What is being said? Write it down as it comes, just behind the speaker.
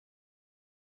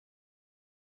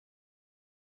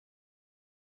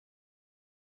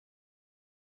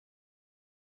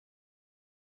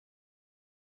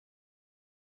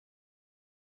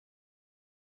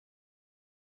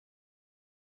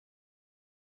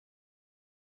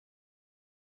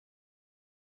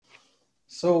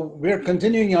So we're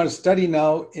continuing our study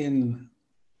now in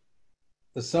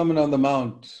the Sermon on the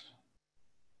Mount.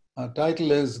 Our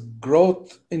title is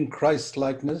Growth in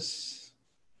Christlikeness.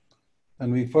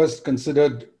 And we first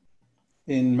considered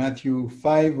in Matthew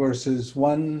 5 verses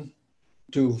 1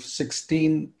 to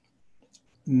 16,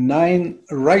 9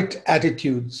 right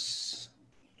attitudes.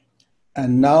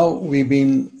 And now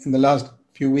in the last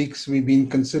few weeks, we've been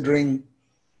considering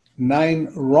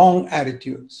 9 wrong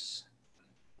attitudes.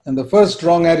 And the first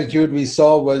wrong attitude we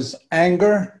saw was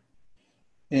anger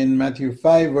in Matthew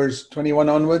 5, verse 21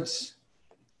 onwards.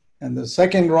 And the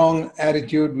second wrong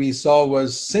attitude we saw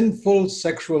was sinful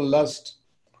sexual lust,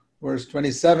 verse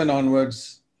 27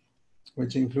 onwards,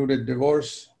 which included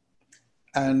divorce.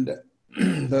 And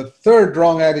the third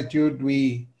wrong attitude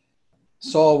we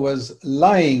saw was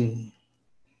lying,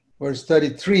 verse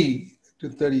 33 to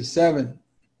 37.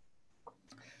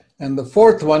 And the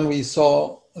fourth one we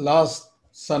saw last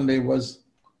Sunday was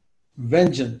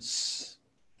vengeance,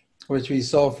 which we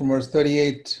saw from verse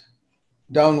 38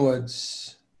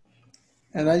 downwards.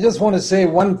 And I just want to say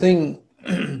one thing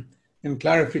in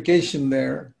clarification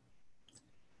there.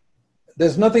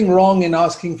 There's nothing wrong in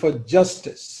asking for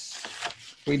justice.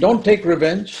 We don't take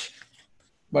revenge,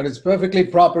 but it's perfectly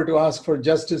proper to ask for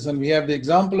justice. And we have the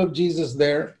example of Jesus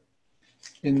there.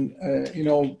 We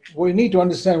need to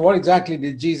understand what exactly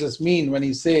did Jesus mean when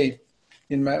he said,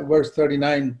 in verse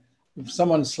 39, if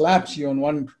someone slaps you on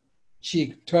one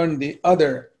cheek, turn the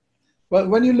other. Well,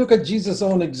 when you look at Jesus'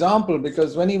 own example,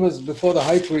 because when he was before the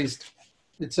high priest,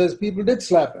 it says people did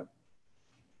slap him.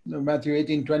 Matthew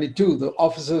 18:22, the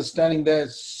officers standing there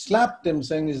slapped him,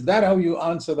 saying, is that how you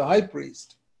answer the high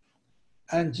priest?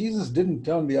 And Jesus didn't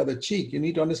turn the other cheek. You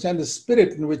need to understand the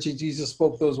spirit in which Jesus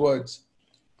spoke those words.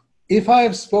 If I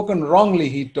have spoken wrongly,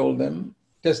 he told them,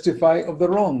 testify of the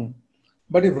wrong.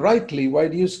 But if rightly, why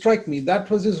do you strike me? That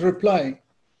was his reply.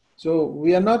 So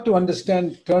we are not to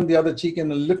understand turn the other cheek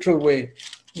in a literal way.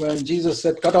 When Jesus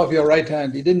said, cut off your right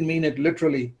hand, he didn't mean it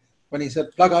literally. When he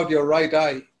said, pluck out your right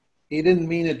eye, he didn't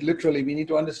mean it literally. We need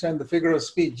to understand the figure of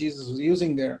speech Jesus was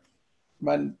using there.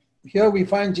 But here we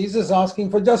find Jesus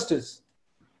asking for justice.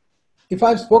 If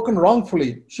I've spoken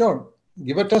wrongfully, sure,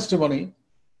 give a testimony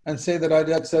and say that I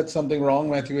had said something wrong,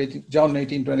 John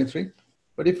 18:23.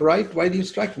 But if right, why do you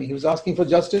strike me? He was asking for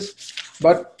justice.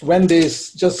 But when they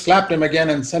just slapped him again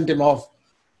and sent him off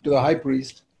to the high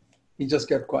priest, he just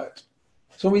kept quiet.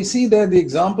 So we see there the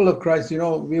example of Christ.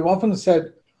 We've often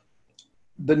said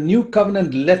the new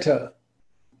covenant letter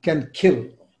can kill,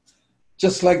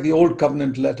 just like the old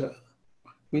covenant letter.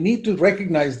 We need to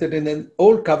recognize that in the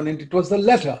old covenant, it was the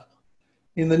letter.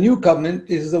 In the new covenant,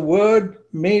 it is the word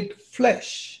made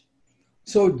flesh.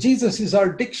 So Jesus is our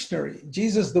dictionary.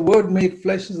 Jesus, the word made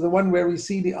flesh, is the one where we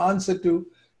see the answer to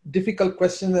difficult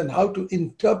questions and how to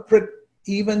interpret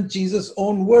even Jesus'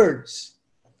 own words.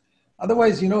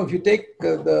 Otherwise, if you take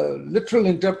the literal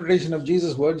interpretation of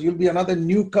Jesus' words, you'll be another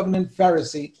new covenant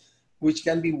Pharisee, which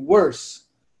can be worse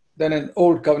than an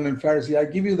old covenant Pharisee. I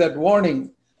give you that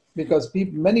warning because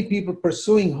many people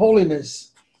pursuing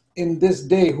holiness in this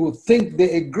day who think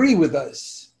they agree with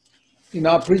us in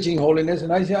our preaching holiness.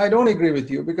 And I say, I don't agree with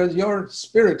you because your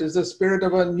spirit is the spirit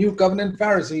of a new covenant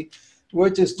Pharisee,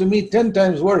 which is to me 10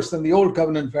 times worse than the old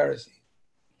covenant Pharisee.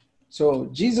 So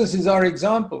Jesus is our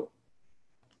example.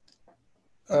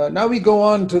 Now we go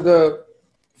on to the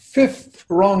fifth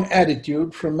wrong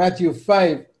attitude from Matthew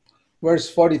 5, verse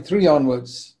 43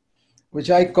 onwards,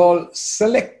 which I call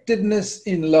selectiveness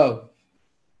in love.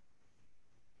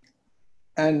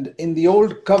 And in the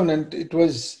old covenant, it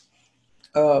was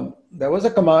there was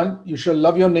a command, you shall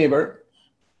love your neighbor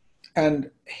and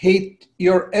hate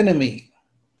your enemy.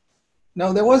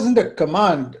 Now, there wasn't a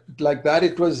command like that.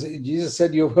 It was, Jesus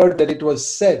said, you've heard that it was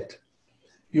said,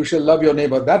 you shall love your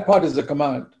neighbor. That part is the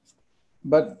command.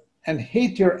 And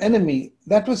hate your enemy,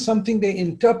 that was something they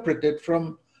interpreted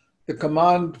from the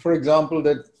command, for example,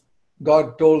 that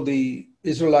God told the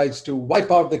Israelites to wipe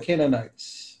out the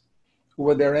Canaanites, who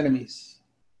were their enemies.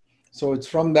 So it's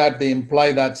from that they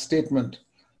imply that statement.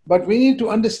 But we need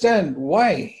to understand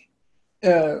why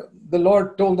the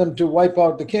Lord told them to wipe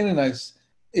out the Canaanites.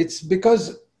 It's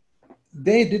because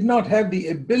they did not have the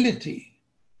ability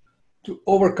to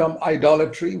overcome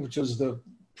idolatry, which was the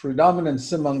predominant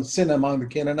sin among the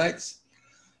Canaanites.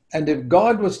 And if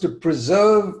God was to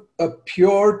preserve a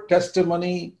pure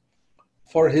testimony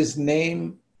for his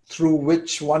name, through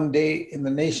which one day in the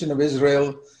nation of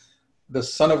Israel, the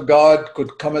Son of God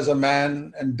could come as a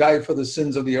man and die for the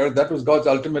sins of the earth. That was God's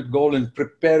ultimate goal in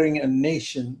preparing a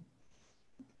nation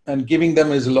and giving them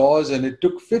his laws. And it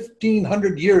took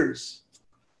 1,500 years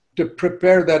to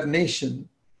prepare that nation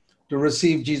to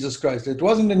receive Jesus Christ. It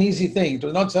wasn't an easy thing. It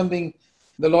was not something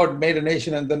the Lord made a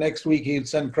nation and the next week he'd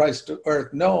send Christ to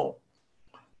earth. No.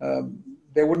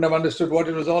 They wouldn't have understood what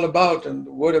it was all about, and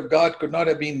the word of God could not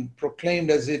have been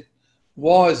proclaimed as it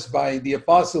was by the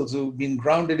apostles who've been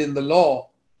grounded in the law.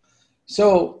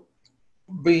 So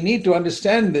we need to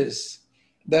understand this,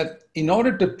 that in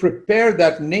order to prepare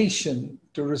that nation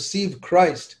to receive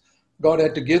Christ, God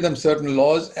had to give them certain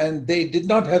laws, and they did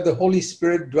not have the Holy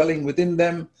Spirit dwelling within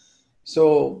them.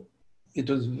 So it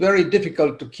was very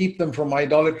difficult to keep them from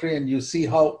idolatry. And you see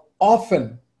how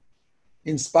often,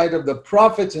 in spite of the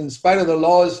prophets, in spite of the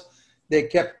laws, they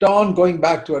kept on going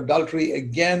back to adultery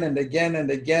again and again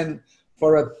and again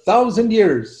for 1,000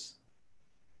 years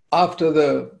after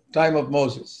the time of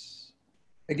Moses.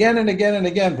 Again and again and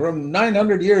again, from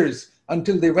 900 years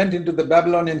until they went into the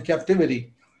Babylonian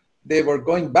captivity. They were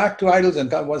going back to idols,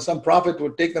 and some prophet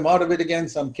would take them out of it again,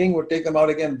 some king would take them out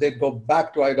again, they'd go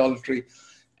back to idolatry.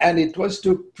 And it was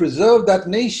to preserve that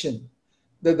nation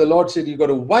that the Lord said, you've got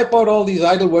to wipe out all these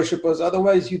idol worshippers,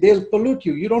 otherwise they'll pollute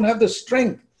you. You don't have the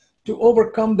strength to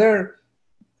overcome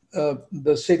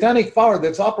the satanic power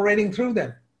that's operating through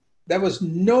them. There was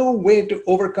no way to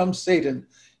overcome Satan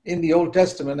in the Old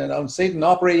Testament, and Satan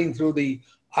operating through the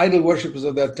idol worshippers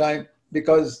of that time,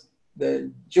 because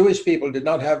the Jewish people did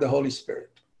not have the Holy Spirit.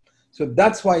 So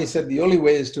that's why he said the only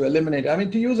way is to eliminate. I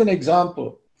mean, to use an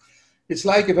example, it's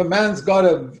like if a man's got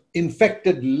an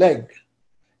infected leg,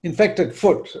 infected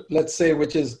foot, let's say,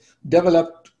 which has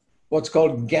developed what's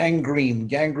called gangrene.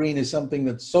 Gangrene is something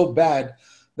that's so bad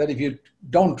that if you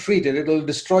don't treat it, it'll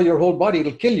destroy your whole body,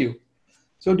 it'll kill you.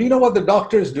 So do you know what the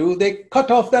doctors do? They cut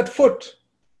off that foot.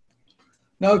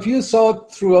 Now, if you saw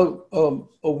through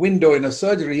a window in a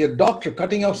surgery, a doctor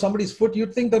cutting off somebody's foot,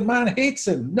 you'd think that man hates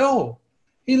him. No,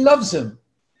 he loves him.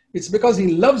 It's because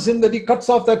he loves him that he cuts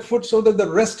off that foot so that the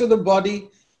rest of the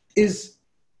body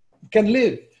can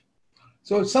live.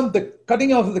 So the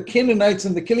cutting off the Canaanites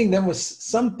and the killing them was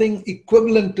something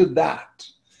equivalent to that.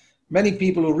 Many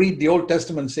people who read the Old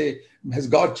Testament say, has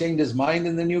God changed his mind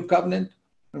in the New Covenant?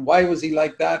 And why was he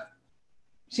like that?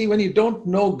 See, when you don't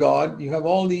know God, you have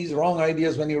all these wrong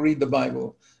ideas when you read the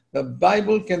Bible. The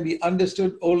Bible can be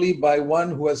understood only by one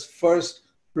who has first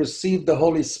received the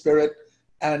Holy Spirit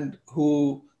and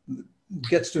who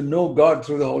gets to know God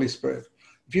through the Holy Spirit.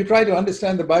 If you try to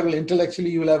understand the Bible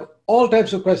intellectually, you will have all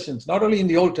types of questions, not only in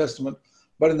the Old Testament,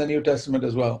 but in the New Testament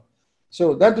as well.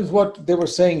 So that is what they were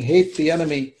saying, hate the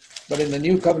enemy. But in the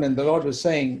New Covenant, the Lord was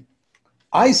saying,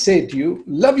 I say to you,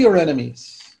 love your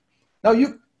enemies. Now,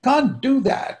 you can't do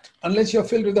that unless you're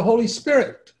filled with the Holy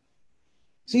Spirit.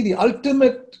 See, the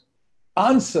ultimate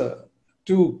answer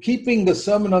to keeping the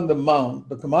Sermon on the Mount,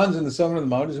 the commands in the Sermon on the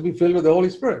Mount, is to be filled with the Holy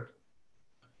Spirit.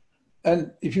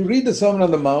 And if you read the Sermon on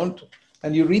the Mount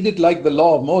and you read it like the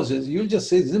law of Moses, you'll just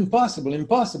say it's impossible,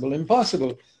 impossible,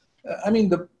 impossible. I mean,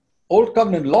 the Old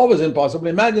Covenant law was impossible.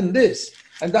 Imagine this.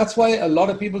 And that's why a lot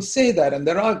of people say that. And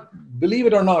there are, believe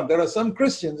it or not, there are some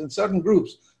Christians in certain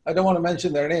groups, I don't want to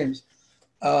mention their names,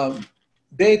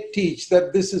 they teach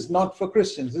that this is not for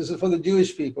Christians. This is for the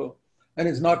Jewish people, and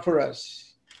it's not for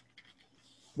us.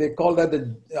 They call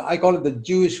that I call it the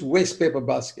Jewish waste paper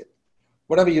basket.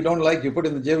 Whatever you don't like, you put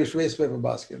in the Jewish waste paper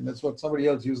basket. And that's what somebody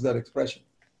else used that expression.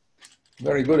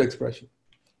 Very good expression.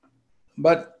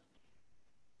 But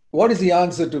what is the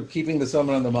answer to keeping the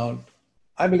Sermon on the Mount?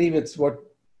 I believe it's what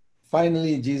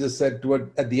finally Jesus said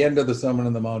at the end of the Sermon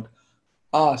on the Mount.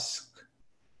 Ask,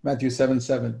 Matthew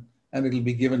 7:7, and it will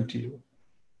be given to you.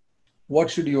 What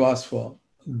should you ask for?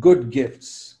 Good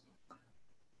gifts.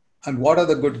 And what are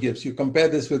the good gifts? You compare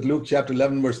this with Luke chapter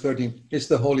 11, verse 13. It's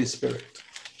the Holy Spirit.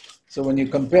 So when you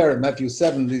compare Matthew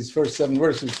 7, these first 7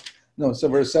 verses, so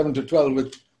verse 7 to 12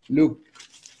 with Luke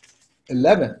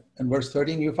 11 and verse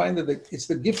 13, you find that it's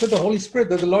the gift of the Holy Spirit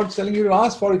that the Lord's telling you to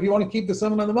ask for if you want to keep the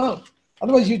Sermon on the Mount.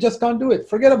 Otherwise, you just can't do it.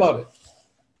 Forget about it.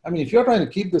 I mean, if you're trying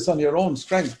to keep this on your own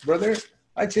strength, brother,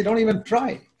 I'd say don't even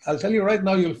try. I'll tell you right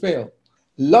now, you'll fail.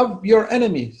 Love your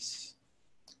enemies.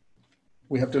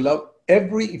 We have to love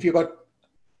if you've got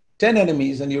 10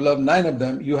 enemies and you love 9 of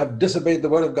them, you have disobeyed the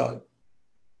word of God.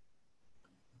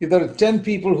 If there are 10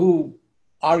 people who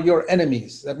are your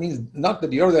enemies, that means not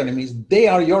that you're their enemies, they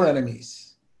are your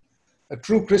enemies. A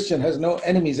true Christian has no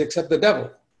enemies except the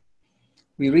devil.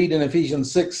 We read in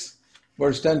Ephesians 6,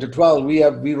 verse 10 to 12,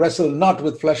 we wrestle not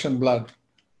with flesh and blood.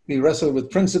 We wrestle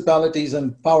with principalities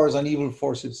and powers and evil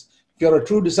forces. If you're a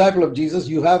true disciple of Jesus,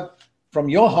 from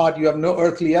your heart, you have no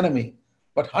earthly enemy.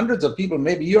 But hundreds of people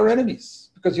may be your enemies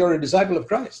because you're a disciple of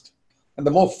Christ. And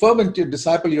the more fervent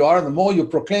disciple you are, and the more you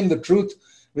proclaim the truth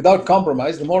without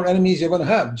compromise, the more enemies you're going to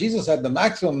have. Jesus had the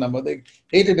maximum number. They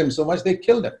hated him so much, they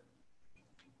killed him.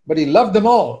 But he loved them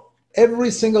all.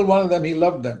 Every single one of them, he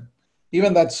loved them.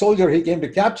 Even that soldier who came to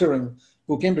capture him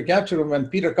when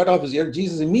Peter cut off his ear,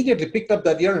 Jesus immediately picked up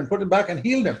that ear and put it back and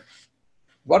healed him.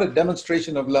 What a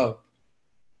demonstration of love.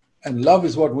 And love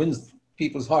is what wins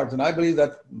people's hearts. And I believe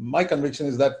that my conviction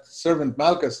is that servant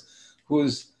Malchus,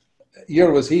 whose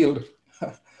ear was healed,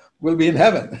 will be in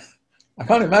heaven. I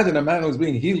can't imagine a man who's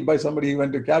being healed by somebody he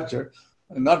went to capture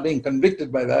and not being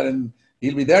convicted by that. And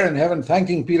he'll be there in heaven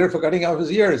thanking Peter for cutting off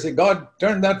his ear. He say, God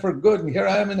turned that for good. And here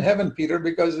I am in heaven, Peter,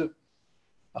 because of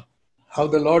how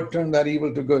the Lord turned that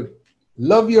evil to good.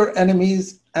 Love your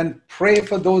enemies and pray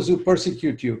for those who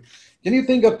persecute you. Can you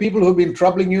think of people who've been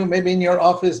troubling you, maybe in your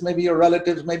office, maybe your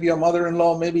relatives, maybe your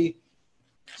mother-in-law, maybe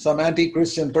some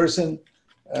anti-Christian person,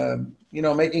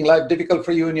 making life difficult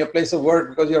for you in your place of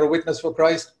work because you're a witness for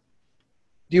Christ?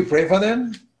 Do you pray for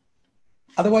them?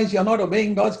 Otherwise, you're not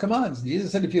obeying God's commands.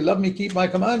 Jesus said, if you love me, keep my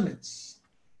commandments.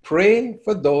 Pray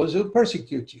for those who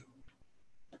persecute you.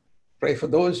 Pray for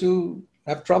those who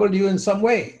have troubled you in some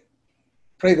way.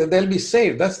 Pray that they'll be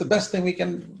saved. That's the best thing we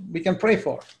can pray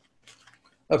for.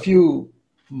 A few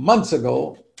months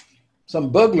ago,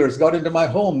 some burglars got into my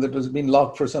home that was being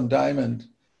locked for some time and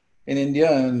in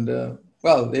India, and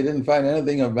they didn't find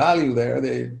anything of value there.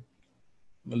 They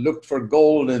looked for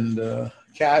gold and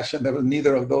cash, and there was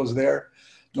neither of those there.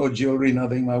 No jewelry,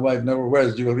 nothing. My wife never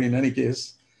wears jewelry in any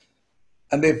case.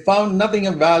 And they found nothing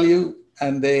of value,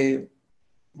 and they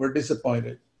were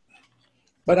disappointed.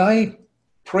 But I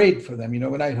prayed for them.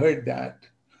 When I heard that,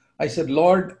 I said,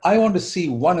 Lord, I want to see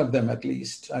one of them at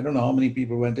least. I don't know how many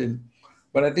people went in,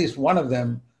 but at least one of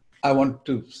them, I want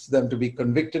them to be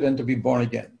convicted and to be born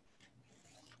again.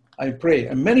 I pray.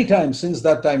 And many times since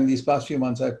that time, these past few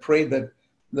months, I prayed that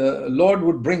the Lord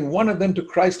would bring one of them to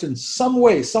Christ in some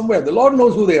way, somewhere. The Lord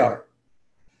knows who they are.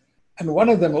 And one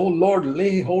of them, oh Lord,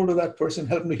 lay hold of that person,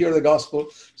 help him to hear the gospel,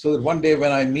 so that one day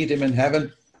when I meet him in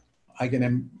heaven,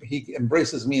 he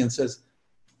embraces me and says,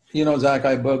 Zac,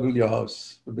 I burgled your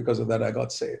house, but because of that, I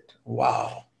got saved.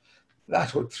 Wow,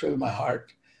 that would thrill my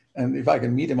heart. And if I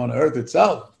can meet him on earth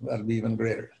itself, that'll be even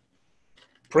greater.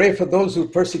 Pray for those who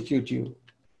persecute you,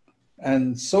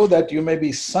 and so that you may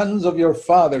be sons of your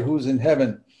Father who's in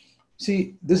heaven.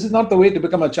 See, this is not the way to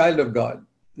become a child of God.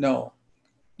 No,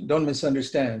 don't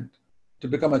misunderstand. To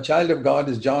become a child of God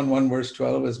is John 1 verse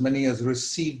 12, as many as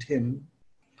received him,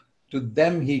 to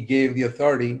them he gave the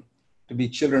authority to be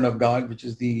children of God, which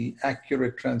is the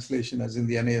accurate translation as in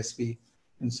the NASB.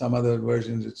 In some other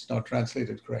versions, it's not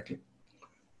translated correctly.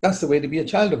 That's the way to be a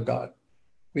child of God.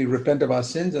 We repent of our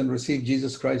sins and receive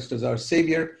Jesus Christ as our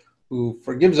Savior, who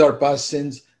forgives our past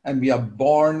sins, and we are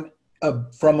born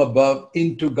from above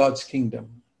into God's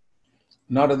kingdom.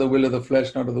 Not of the will of the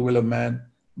flesh, not of the will of man,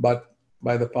 but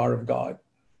by the power of God.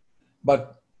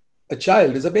 But a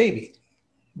child is a baby.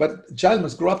 But a child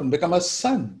must grow up and become a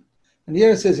son. And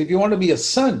here it says, if you want to be a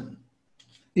son,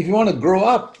 if you want to grow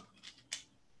up,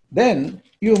 then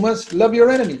you must love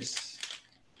your enemies.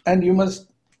 And you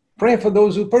must pray for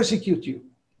those who persecute you.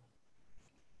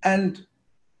 And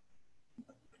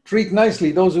treat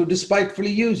nicely those who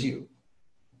despitefully use you.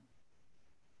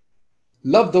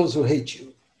 Love those who hate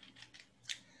you.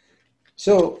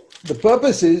 So the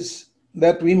purpose is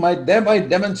that we might thereby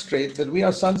demonstrate that we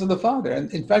are sons of the Father.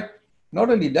 And in fact, not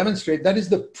only demonstrate, that is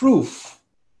the proof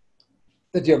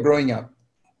that you're growing up.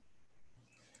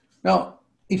 Now,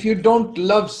 if you don't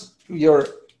love your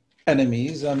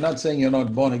enemies, I'm not saying you're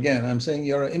not born again. I'm saying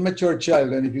you're an immature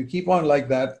child. And if you keep on like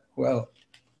that, well,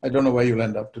 I don't know where you'll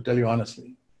end up, to tell you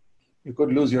honestly. You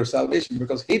could lose your salvation,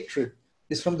 because hatred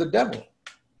is from the devil.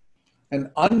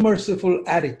 An unmerciful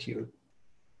attitude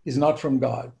is not from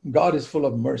God. God is full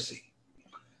of mercy.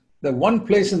 The one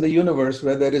place in the universe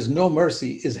where there is no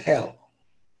mercy is hell.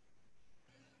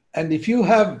 And if you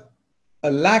have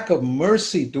a lack of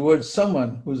mercy towards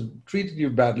someone who's treated you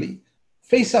badly,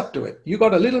 face up to it. You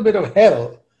got a little bit of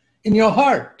hell in your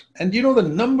heart. And you know the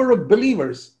number of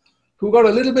believers who got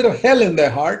a little bit of hell in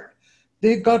their heart,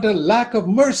 they got a lack of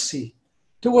mercy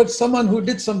towards someone who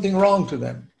did something wrong to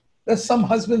them. There's some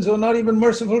husbands who are not even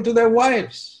merciful to their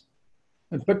wives,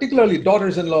 and particularly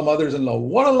daughters-in-law, mothers-in-law.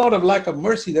 What a lot of lack of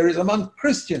mercy there is among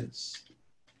Christians.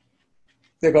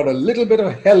 They got a little bit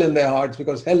of hell in their hearts,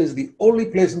 because hell is the only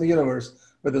place in the universe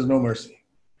where there's no mercy.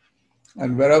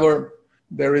 And wherever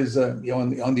there is, on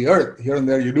the earth, here and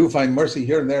there, you do find mercy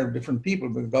here and there, different people,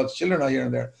 but God's children are here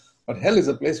and there. But hell is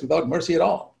a place without mercy at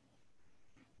all.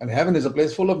 And heaven is a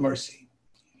place full of mercy.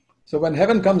 So when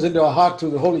heaven comes into our heart through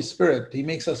the Holy Spirit, he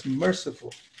makes us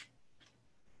merciful.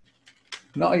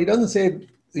 No, he doesn't say,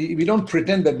 we don't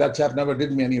pretend that chap never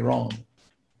did me any wrong.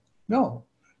 No.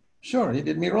 Sure, he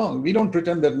did me wrong. We don't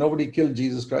pretend that nobody killed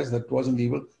Jesus Christ. That wasn't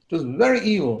evil. It was very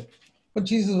evil. But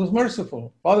Jesus was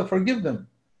merciful. Father, forgive them,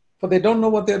 for they don't know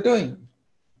what they're doing.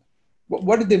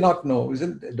 What did they not know?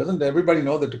 Doesn't everybody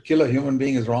know that to kill a human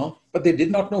being is wrong? But they did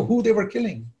not know who they were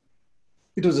killing.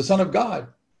 It was the Son of God.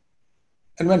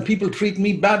 And when people treat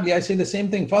me badly, I say the same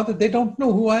thing. Father, they don't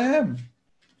know who I am.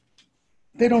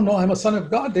 They don't know I'm a son of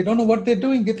God. They don't know what they're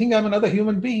doing. They think I'm another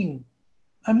human being.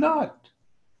 I'm not.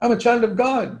 I'm a child of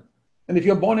God. And if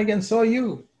you're born again, so are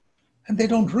you. And they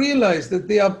don't realize that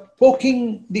they are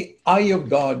poking the eye of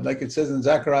God, like it says in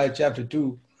Zechariah chapter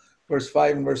 2, verse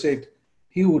 5 and verse 8.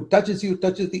 He who touches you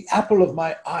touches the apple of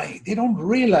my eye. They don't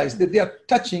realize that they are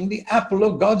touching the apple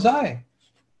of God's eye.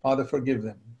 Father, forgive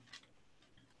them.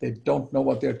 They don't know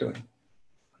what they're doing.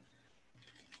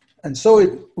 And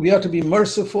so we have to be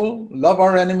merciful, love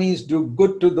our enemies, do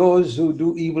good to those who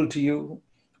do evil to you.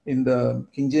 In the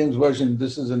King James Version,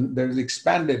 there is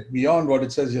expanded beyond what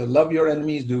it says here. Love your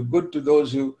enemies, do good to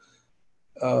those who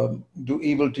do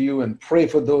evil to you, and pray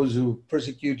for those who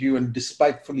persecute you and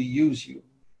despitefully use you.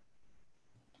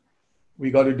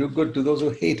 We got to do good to those who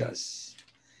hate us.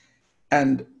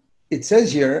 And it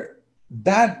says here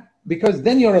that because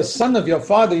then you're a son of your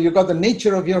father, you got the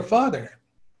nature of your father.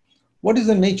 What is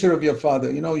the nature of your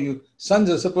father? Sons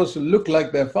are supposed to look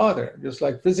like their father, just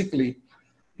like physically.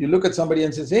 You look at somebody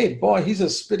and says, hey, boy, he's a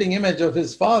spitting image of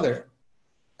his father.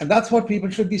 And that's what people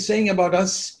should be saying about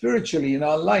us spiritually in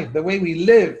our life, the way we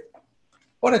live.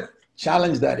 What a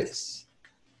challenge that is.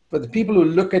 But the people who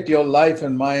look at your life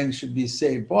and mine should be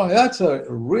saying, boy, that's a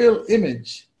real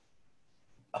image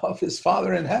of his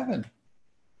Father in heaven.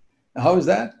 Now, how is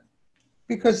that?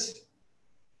 Because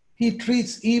he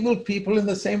treats evil people in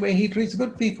the same way he treats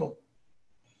good people.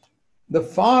 The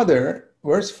Father,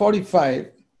 verse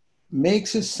 45,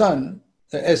 makes his sun,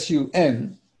 the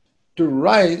S-U-N, to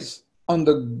rise on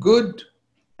the good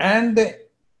and the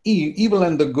evil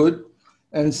and the good,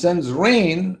 and sends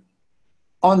rain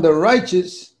on the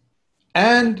righteous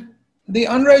and the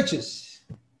unrighteous.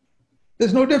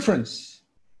 There's no difference.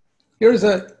 Here's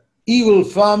an evil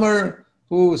farmer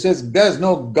who says there's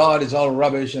no God, it's all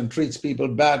rubbish, and treats people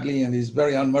badly, and he's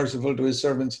very unmerciful to his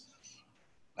servants.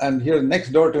 And here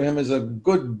next door to him is a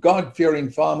good God-fearing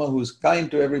farmer who's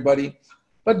kind to everybody.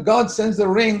 But God sends the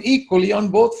rain equally on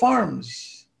both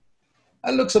farms.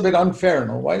 That looks a bit unfair,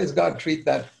 no? Why does God treat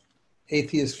that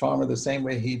atheist farmer the same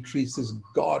way he treats this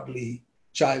godly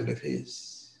child of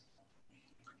his?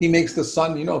 He makes the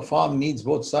sun, a farm needs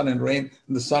both sun and rain,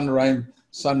 and the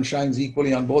sun shines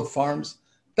equally on both farms.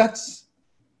 That's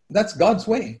God's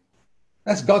way.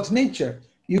 That's God's nature.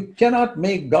 You cannot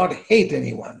make God hate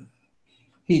anyone.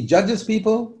 He judges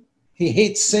people, he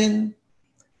hates sin,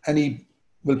 and he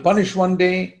will punish one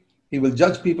day. He will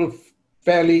judge people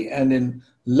fairly, and in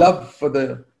love for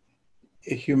the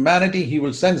humanity, he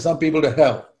will send some people to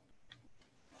hell.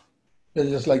 It's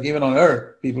just like even on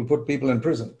earth, people put people in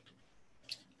prison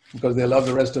because they love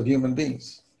the rest of human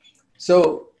beings.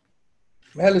 So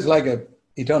hell is like an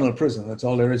eternal prison. That's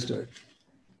all there is to it.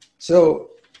 So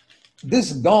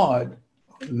this God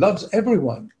loves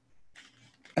everyone,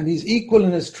 and he's equal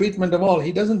in his treatment of all.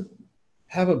 He doesn't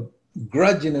have a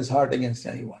grudge in his heart against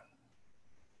anyone.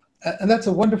 And that's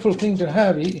a wonderful thing to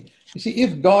have. You see,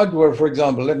 if God were, for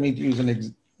example, let me use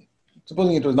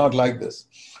supposing it was not like this.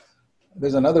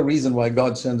 There's another reason why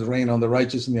God sends rain on the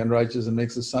righteous and the unrighteous and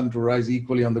makes the sun to rise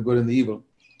equally on the good and the evil.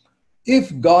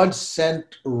 If God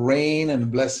sent rain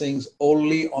and blessings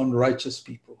only on righteous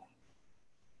people,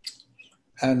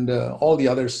 and all the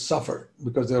others suffered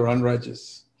because they were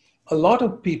unrighteous, a lot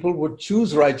of people would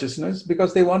choose righteousness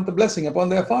because they want the blessing upon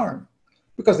their farm,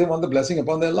 because they want the blessing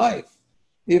upon their life.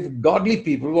 If godly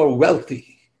people were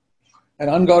wealthy and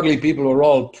ungodly people were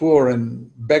all poor and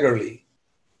beggarly,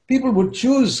 people would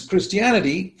choose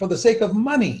Christianity for the sake of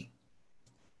money.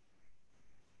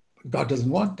 But God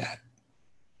doesn't want that.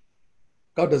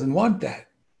 God doesn't want that.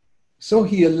 So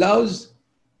he allows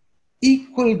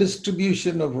equal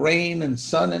distribution of rain and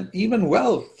sun and even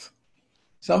wealth.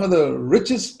 Some of the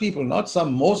richest people,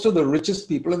 most of the richest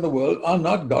people in the world are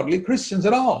not godly Christians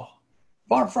at all.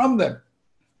 Far from them.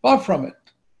 Far from it.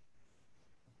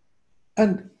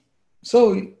 And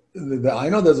so I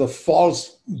know there's a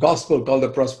false gospel called the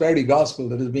prosperity gospel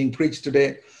that is being preached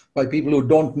today by people who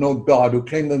don't know God, who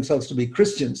claim themselves to be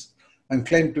Christians and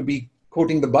claim to be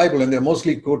quoting the Bible, and they're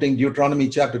mostly quoting Deuteronomy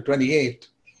chapter 28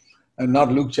 and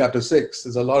not Luke chapter 6.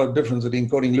 There's a lot of difference between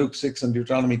quoting Luke 6 and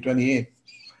Deuteronomy 28.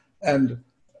 And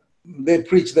they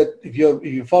preach that if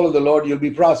you follow the Lord, you'll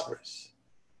be prosperous.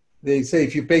 They say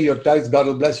if you pay your tithes, God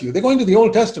will bless you. They're going to the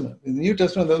Old Testament. In the New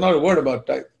Testament, there's not a word about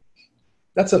tithe.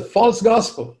 That's a false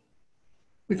gospel.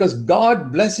 Because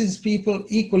God blesses people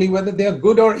equally, whether they are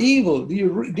good or evil.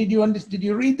 Did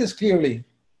you read this clearly?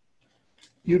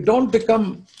 You don't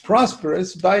become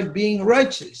prosperous by being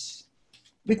righteous,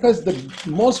 because the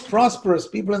most prosperous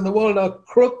people in the world are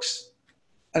crooks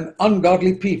and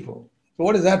ungodly people. So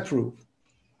what does that prove?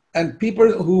 And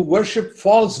people who worship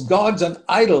false gods and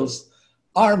idols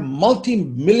are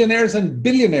multi-millionaires and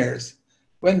billionaires,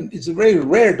 when it's very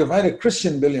rare to find a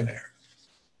Christian billionaire.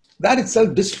 That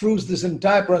itself disproves this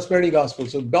entire prosperity gospel.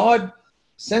 So God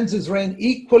sends his rain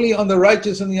equally on the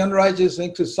righteous and the unrighteous,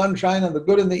 makes his sun shine on the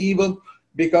good and the evil,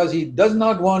 because he does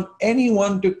not want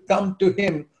anyone to come to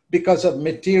him because of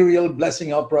material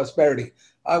blessing or prosperity.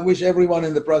 I wish everyone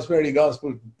in the prosperity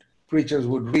gospel preachers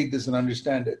would read this and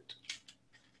understand it.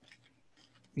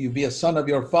 You be a son of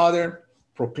your father,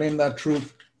 proclaim that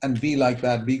truth, and be like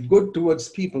that. Be good towards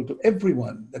people, to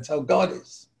everyone. That's how God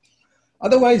is.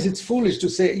 Otherwise, it's foolish to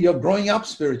say you're growing up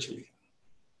spiritually.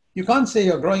 You can't say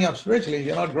you're growing up spiritually if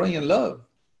you're not growing in love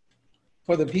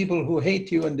for the people who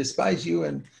hate you and despise you.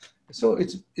 And so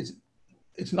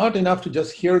it's not enough to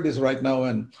just hear this right now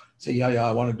and say, yeah,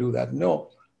 I want to do that.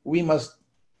 No, we must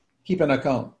keep an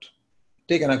account.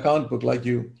 Take an account book like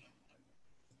you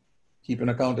keep an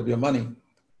account of your money.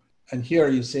 And here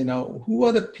you say, now, who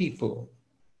are the people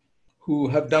who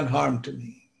have done harm to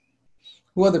me?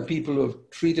 Who are the people who have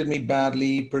treated me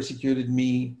badly, persecuted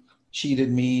me,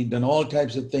 cheated me, done all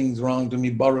types of things wrong to me,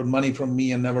 borrowed money from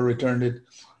me and never returned it?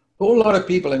 A whole lot of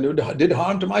people, and did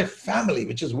harm to my family,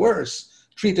 which is worse.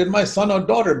 Treated my son or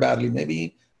daughter badly.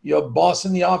 Maybe your boss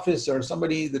in the office, or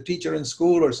somebody, the teacher in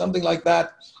school, or something like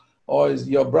that. Or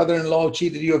your brother-in-law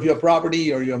cheated you of your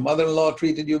property, or your mother-in-law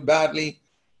treated you badly.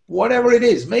 Whatever it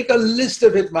is, make a list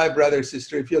of it, my brother,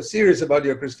 sister, if you're serious about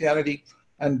your Christianity,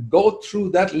 and go through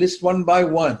that list one by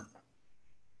one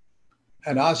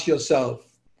and ask yourself,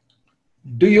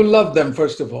 do you love them,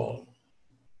 first of all?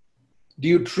 Do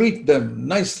you treat them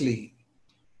nicely?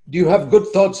 Do you have good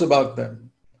thoughts about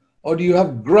them? Or do you have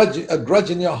a grudge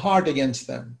in your heart against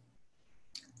them?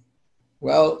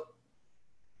 Well,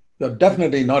 you're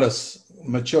definitely not a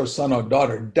mature son or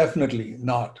daughter, definitely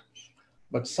not.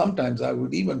 But sometimes I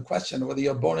would even question whether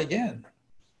you're born again,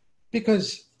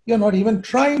 because you're not even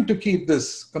trying to keep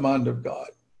this command of God.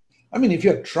 I mean, if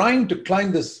you're trying to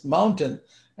climb this mountain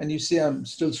and you say, I'm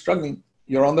still struggling,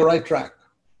 you're on the right track.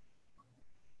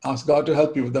 Ask God to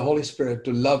help you with the Holy Spirit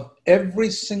to love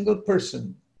every single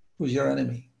person who's your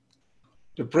enemy,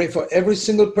 to pray for every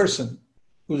single person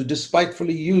who's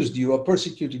despitefully used you or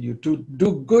persecuted you, to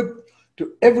do good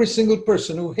to every single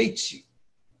person who hates you.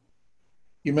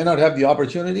 You may not have the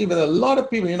opportunity, but a lot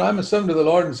of people, I'm a servant of the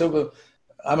Lord, and so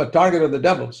I'm a target of the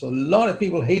devil. So a lot of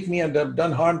people hate me and have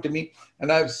done harm to me.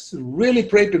 And I've really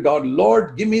prayed to God,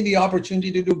 Lord, give me the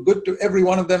opportunity to do good to every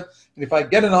one of them. And if I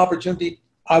get an opportunity,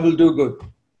 I will do good.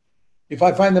 If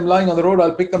I find them lying on the road,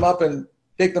 I'll pick them up and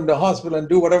take them to hospital and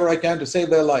do whatever I can to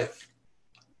save their life.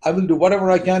 I will do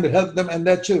whatever I can to help them and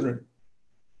their children.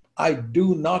 I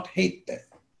do not hate them.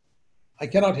 I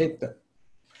cannot hate them.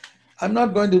 I'm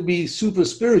not going to be super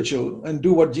spiritual and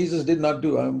do what Jesus did not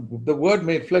do. The word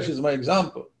made flesh is my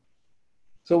example.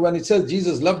 So when it says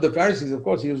Jesus loved the Pharisees, of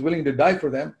course, he was willing to die for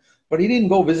them, but he didn't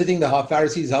go visiting the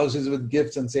Pharisees' houses with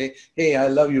gifts and say, hey, I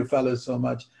love you fellas so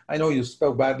much. I know you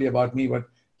spoke badly about me, but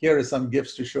here are some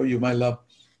gifts to show you my love.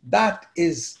 That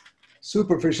is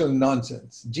superficial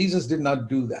nonsense. Jesus did not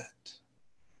do that.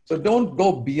 So don't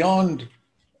go beyond,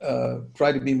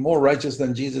 try to be more righteous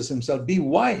than Jesus himself. Be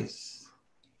wise.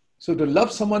 So to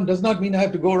love someone does not mean I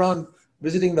have to go around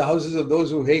visiting the houses of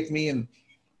those who hate me. And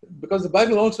because the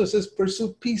Bible also says,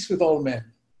 pursue peace with all men.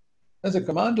 There's a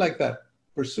command like that.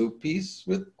 Pursue peace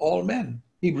with all men.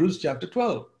 Hebrews chapter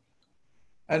 12.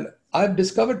 And I've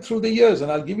discovered through the years,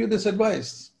 and I'll give you this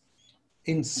advice.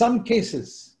 In some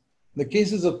cases, the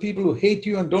cases of people who hate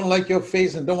you and don't like your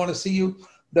face and don't want to see you,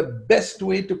 the best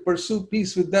way to pursue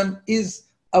peace with them is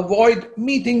avoid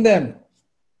meeting them.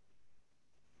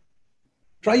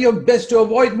 Try your best to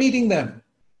avoid meeting them.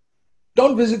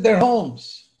 Don't visit their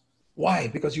homes. Why?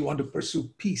 Because you want to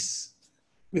pursue peace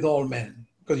with all men.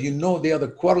 Because you know they are the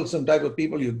quarrelsome type of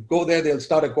people. You go there, they'll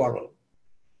start a quarrel.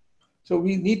 So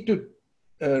we need to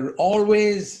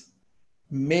always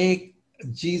make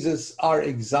Jesus our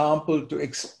example to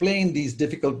explain these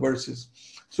difficult verses.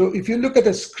 So if you look at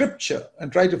a scripture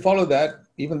and try to follow that,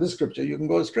 even this scripture, you can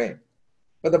go astray.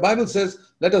 But the Bible says,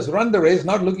 let us run the race,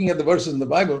 not looking at the verses in the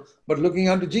Bible, but looking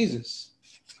unto Jesus.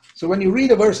 So when you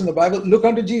read a verse in the Bible, look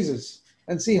unto Jesus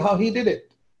and see how he did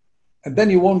it. And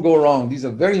then you won't go wrong. These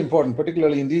are very important,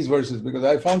 particularly in these verses, because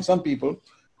I found some people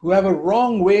who have a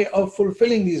wrong way of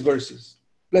fulfilling these verses.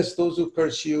 Bless those who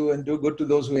curse you and do good to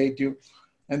those who hate you.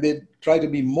 and they try to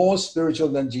be more spiritual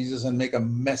than Jesus and make a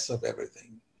mess of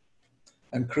everything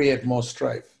and create more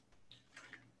strife.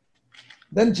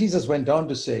 Then Jesus went on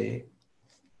to say,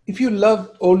 if you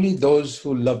love only those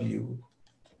who love you,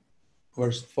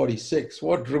 verse 46,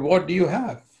 what reward do you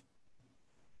have?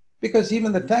 Because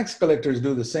even the tax collectors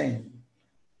do the same.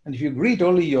 And if you greet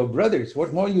only your brothers,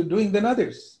 what more are you doing than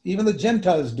others? Even the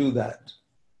Gentiles do that.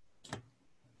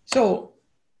 So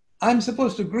I'm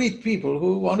supposed to greet people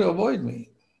who want to avoid me.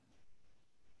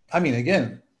 I mean,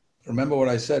 again, remember what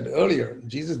I said earlier.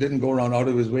 Jesus didn't go around out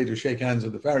of his way to shake hands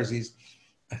with the Pharisees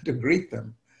and to greet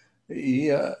them.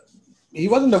 He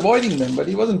wasn't avoiding them, but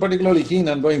he wasn't particularly keen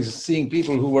on seeing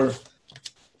people who were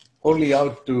only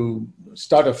out to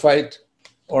start a fight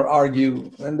or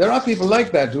argue. And there are people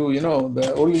like that who,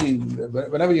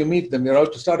 whenever you meet them, they're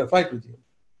out to start a fight with you,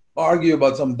 argue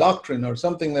about some doctrine or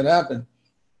something that happened.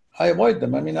 I avoid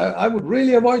them. I mean, I would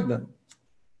really avoid them.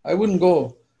 I wouldn't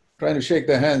go trying to shake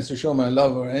their hands to show my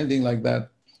love or anything like that.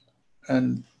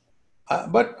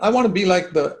 But I want to be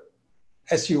like the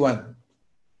S-U-N,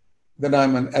 then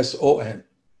I'm an S-O-N.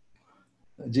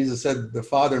 Jesus said the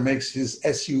Father makes his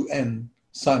S-U-N,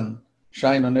 sun,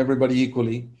 shine on everybody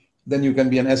equally. Then you can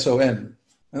be an S-O-N.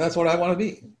 And that's what I want to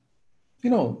be.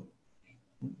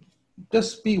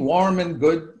 Just be warm and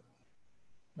good.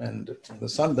 And the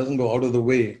sun doesn't go out of the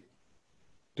way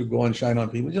to go and shine on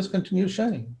people. Just continue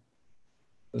shining.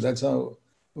 So that's how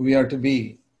we are to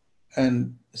be.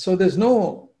 And so there's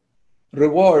no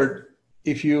reward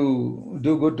if you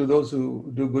do good to those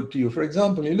who do good to you. For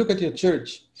example, you look at your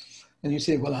church and you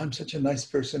say, well, I'm such a nice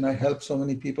person. I help so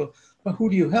many people. But who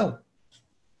do you help?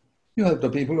 You help the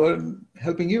people who are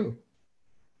helping you.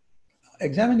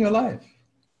 Examine your life.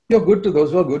 You're good to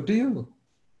those who are good to you.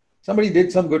 Somebody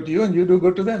did some good to you and you do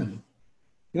good to them.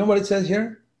 You know what it says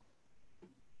here?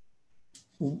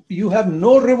 You have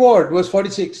no reward, verse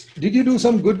 46. Did you do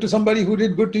some good to somebody who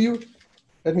did good to you?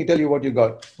 Let me tell you what you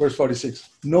got, verse 46.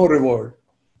 No reward.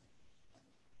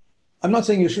 I'm not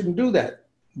saying you shouldn't do that.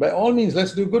 By all means,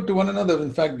 let's do good to one another.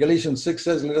 In fact, Galatians 6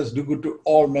 says, let us do good to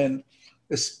all men,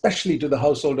 especially to the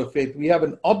household of faith. We have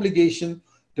an obligation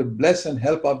to bless and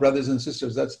help our brothers and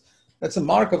sisters. That's a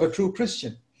mark of a true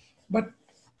Christian. But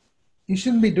you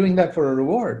shouldn't be doing that for a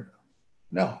reward.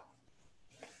 No.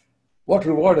 What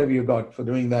reward have you got for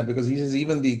doing that? Because he says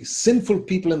even the sinful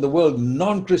people in the world,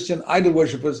 non-Christian idol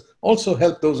worshippers, also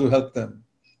help those who help them.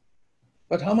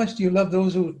 But how much do you love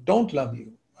those who don't love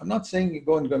you? I'm not saying you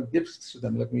go and give gifts to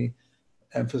them. Let me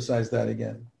emphasize that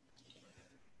again.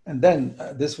 And then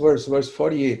this verse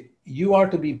 48, you are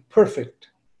to be perfect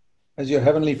as your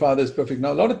heavenly Father is perfect.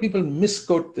 Now, a lot of people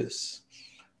misquote this.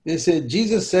 They say,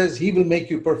 Jesus says he will make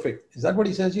you perfect. Is that what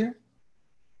he says here?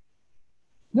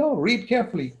 No, read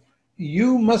carefully.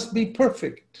 You must be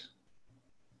perfect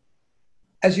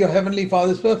as your heavenly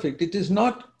Father is perfect. It is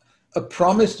not a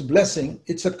promised blessing.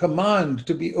 It's a command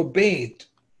to be obeyed.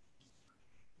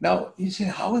 Now, you say,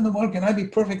 how in the world can I be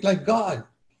perfect like God?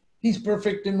 He's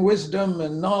perfect in wisdom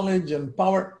and knowledge and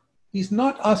power. He's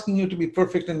not asking you to be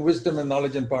perfect in wisdom and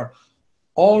knowledge and power.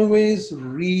 Always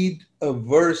read a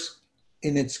verse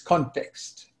in its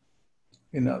context.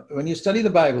 When you study the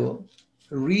Bible,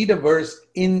 read a verse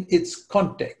in its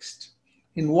context.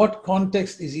 In what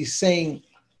context is he saying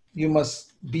you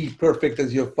must be perfect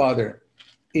as your Father?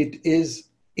 It is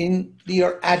in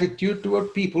your attitude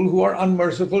toward people who are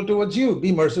unmerciful towards you.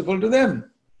 Be merciful to them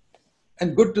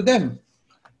and good to them.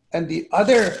 And the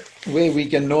other way we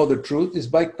can know the truth is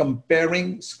by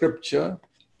comparing Scripture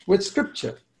with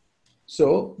Scripture.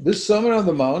 So this Sermon on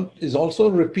the Mount is also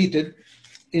repeated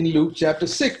in Luke chapter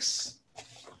 6.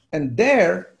 And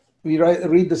there we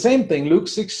read the same thing, Luke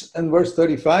 6 and verse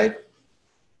 35.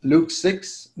 Luke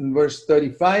 6 and verse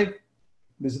 35.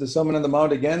 This is the Sermon on the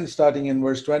Mount again, starting in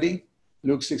verse 20.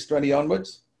 Luke 6:20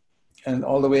 onwards, and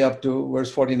all the way up to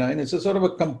verse 49. It's a sort of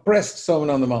a compressed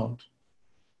Sermon on the Mount.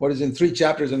 What is in 3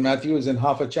 chapters in Matthew is in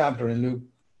half a chapter in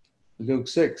Luke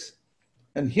 6.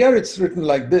 And here it's written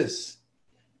like this.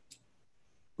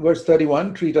 Verse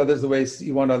 31, treat others the way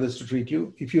you want others to treat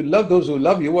you. If you love those who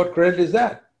love you, what credit is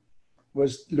that?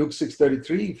 Luke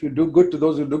 6:33, if you do good to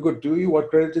those who do good to you,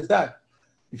 what credit is that?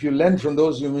 If you lend from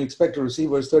those you may expect to receive,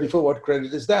 verse 34, what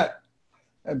credit is that?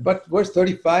 But verse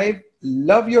 35,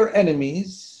 love your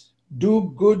enemies,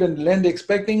 do good and lend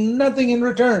expecting nothing in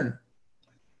return.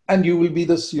 And your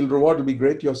reward will be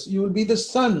great. You will be the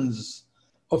sons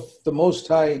of the Most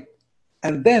High.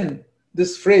 And then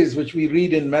this phrase, which we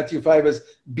read in Matthew 5 as,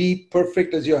 be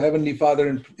perfect as your heavenly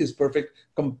Father is perfect.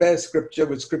 Compare Scripture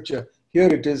with Scripture. Here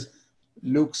it is,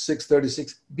 Luke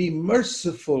 6:36, be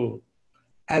merciful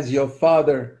as your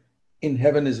Father in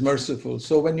heaven is merciful.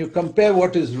 So when you compare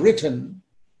what is written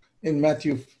in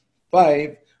Matthew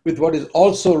 5 with what is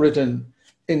also written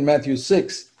in Matthew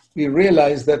 6, we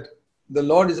realize that the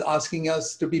Lord is asking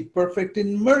us to be perfect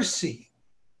in mercy.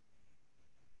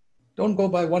 Don't go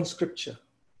by one scripture.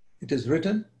 It is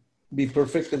written, be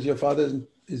perfect as your Father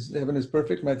is heaven is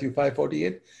perfect, Matthew 5:48.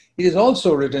 It is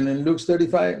also written in Luke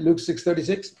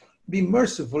 6:36, be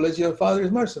merciful as your Father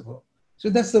is merciful. So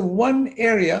that's the one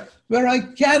area where I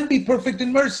can be perfect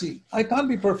in mercy. I can't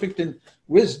be perfect in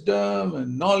wisdom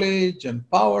and knowledge and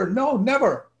power. No,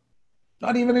 never.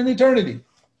 Not even in eternity.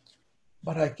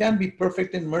 But I can be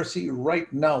perfect in mercy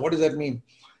right now. What does that mean?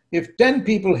 If 10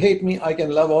 people hate me, I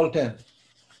can love all 10.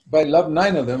 If I love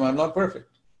 9 of them, I'm not perfect.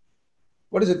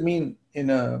 What does it mean in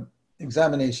an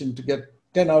examination to get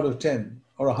 10 out of 10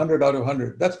 or 100 out of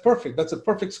 100? That's perfect. That's a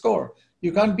perfect score.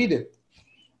 You can't beat it.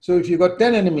 So if you've got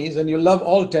 10 enemies and you love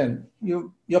all 10,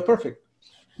 you're perfect.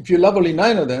 If you love only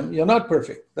 9 of them, you're not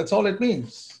perfect. That's all it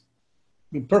means.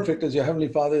 Be perfect as your Heavenly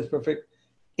Father is perfect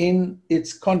in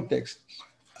its context.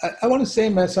 I want to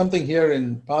say something here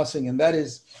in passing, and that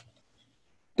is,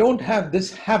 don't have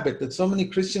this habit that so many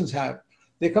Christians have.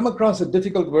 They come across a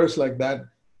difficult verse like that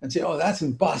and say, oh, that's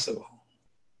impossible.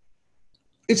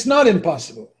 It's not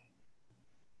impossible.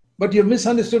 But you've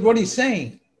misunderstood what he's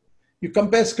saying. You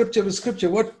compare scripture with scripture.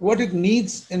 What it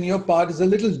needs in your part is a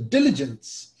little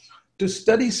diligence to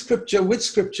study scripture with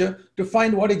scripture to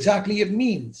find what exactly it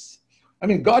means. I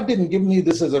mean, God didn't give me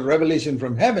this as a revelation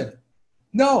from heaven.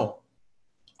 No.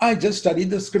 I just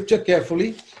studied the scripture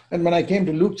carefully. And when I came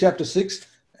to Luke chapter 6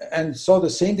 and saw the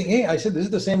same thing, hey, I said, this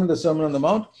is the same in the Sermon on the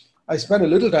Mount. I spent a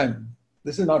little time.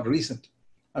 This is not recent.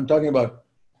 I'm talking about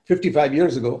 55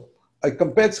 years ago. I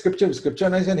compared scripture with scripture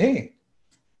and I said, hey,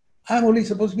 I'm only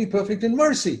supposed to be perfect in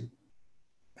mercy.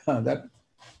 That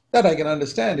I can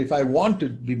understand. If I want to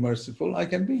be merciful, I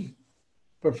can be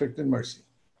perfect in mercy.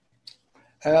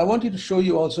 And I want you to show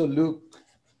you also Luke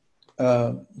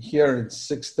here in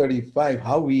 6:35,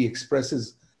 how he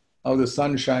expresses how the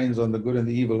sun shines on the good and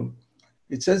the evil.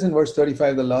 It says in verse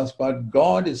 35, the last part,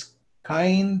 God is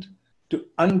kind to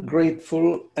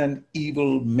ungrateful and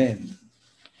evil men.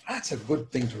 That's a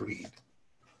good thing to read.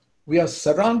 We are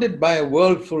surrounded by a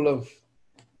world full of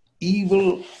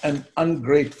evil and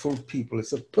ungrateful people.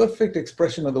 It's a perfect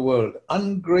expression of the world.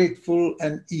 Ungrateful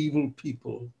and evil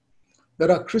people.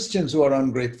 There are Christians who are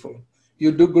ungrateful.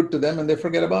 You do good to them and they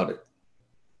forget about it.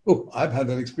 Oh, I've had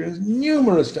that experience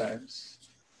numerous times.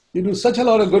 You do such a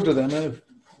lot of good to them, and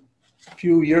a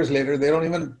few years later, they don't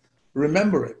even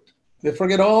remember it. They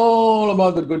forget all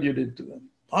about the good you did to them.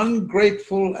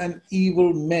 Ungrateful and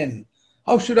evil men.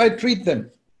 How should I treat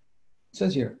them? It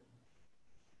says here,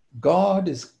 God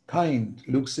is kind,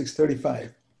 Luke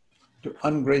 6:35, to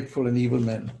ungrateful and evil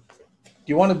men. Do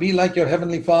you want to be like your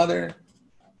Heavenly Father?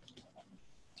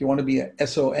 Do you want to be a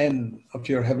SON of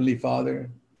your Heavenly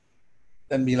Father?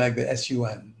 Then be like the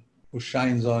SUN, who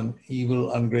shines on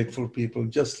evil, ungrateful people,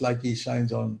 just like he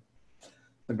shines on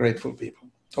the grateful people.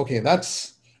 Okay,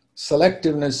 that's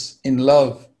selectiveness in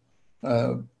love,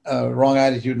 wrong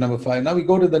attitude, number 5. Now we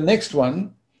go to the next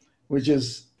one, which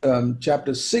is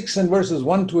chapter 6 and verses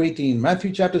 1 to 18.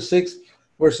 Matthew chapter 6,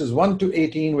 verses 1 to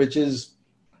 18, which is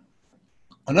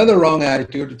another wrong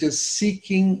attitude, which is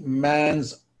seeking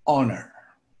man's honor.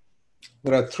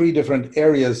 There are 3 different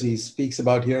areas he speaks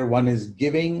about here. One is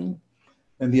giving,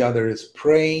 and the other is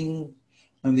praying,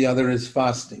 and the other is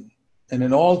fasting. And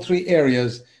in all 3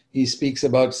 areas, he speaks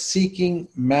about seeking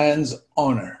man's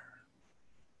honor.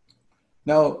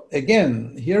 Now,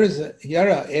 again, here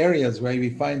are areas where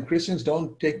we find Christians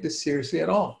don't take this seriously at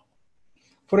all.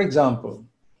 For example,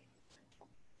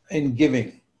 in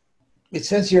giving, it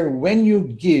says here, when you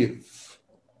give,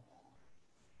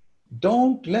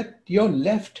 don't let your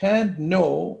left hand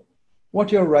know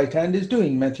what your right hand is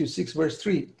doing. Matthew 6, verse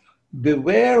 3.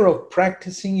 Beware of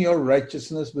practicing your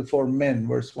righteousness before men,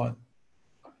 verse 1.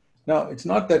 Now, it's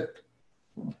not that,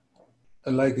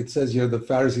 like it says here, the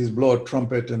Pharisees blow a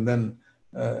trumpet and then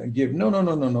give.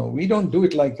 No. We don't do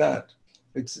it like that.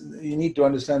 You need to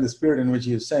understand the spirit in which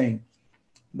he is saying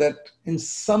that in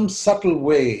some subtle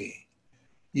way,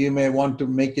 you may want to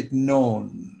make it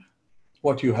known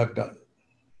what you have done.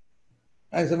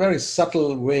 And it's a very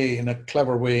subtle way, in a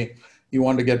clever way, you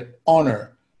want to get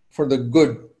honor for the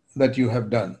good that you have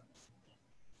done.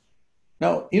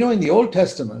 Now, in the Old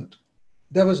Testament,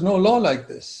 there was no law like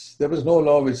this. There was no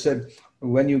law which said,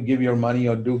 when you give your money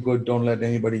or do good, don't let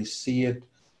anybody see it.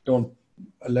 Don't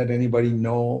let anybody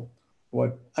know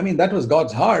what. I mean, that was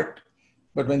God's heart.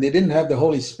 But when they didn't have the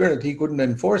Holy Spirit, he couldn't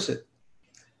enforce it.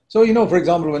 So, for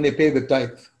example, when they pay the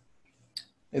tithe,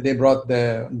 If they brought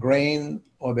their grain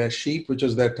or their sheep, which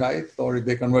was their tithe, or if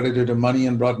they converted it to money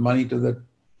and brought money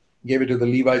gave it to the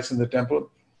Levites in the temple,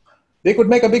 they could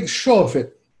make a big show of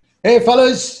it. Hey,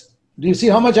 fellas, do you see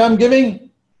how much I'm giving?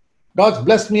 God's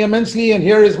blessed me immensely, and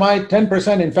here is my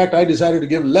 10%. In fact, I decided to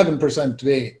give 11%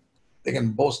 today. They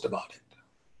can boast about it.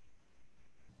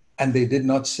 And they did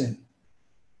not sin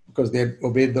because they had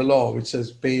obeyed the law, which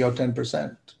says pay your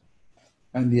 10%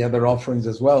 and the other offerings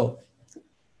as well.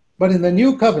 But in the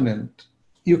new covenant,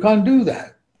 you can't do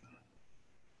that.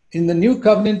 In the new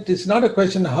covenant, it's not a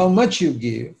question of how much you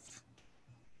give,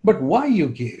 but why you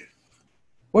give.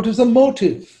 What is the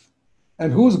motive?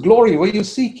 And whose glory were you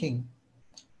seeking?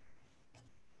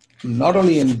 Not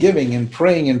only in giving and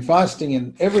praying and fasting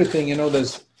and everything,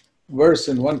 this verse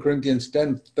in 1 Corinthians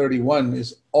 10:31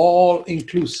 is all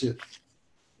inclusive.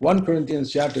 1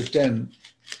 Corinthians chapter 10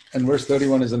 and verse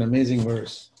 31 is an amazing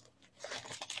verse.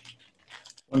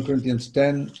 1 Corinthians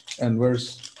 10 and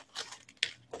verse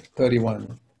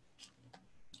 31.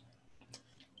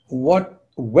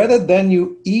 Whether then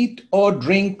you eat or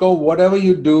drink or whatever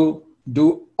you do,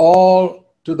 do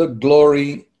all to the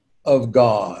glory of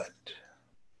God.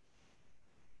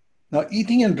 Now,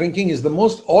 eating and drinking is the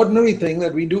most ordinary thing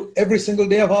that we do every single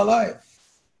day of our life.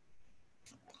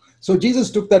 So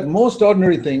Jesus took that most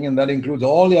ordinary thing, and that includes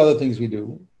all the other things we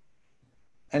do,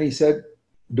 and he said,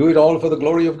 do it all for the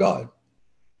glory of God.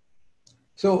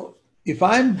 So if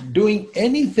I'm doing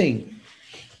anything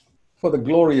for the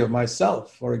glory of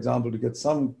myself, for example, to get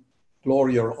some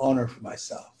glory or honor for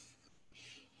myself,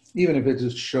 even if it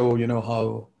is to show,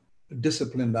 how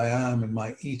disciplined I am in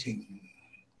my eating,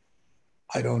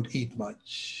 I don't eat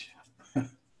much.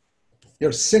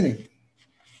 You're sinning.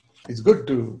 It's good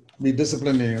to be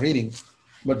disciplined in your eating,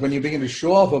 but when you begin to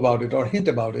show off about it or hint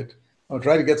about it or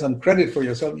try to get some credit for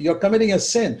yourself, you're committing a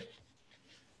sin.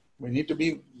 We need to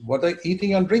be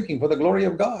eating and drinking for the glory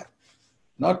of God,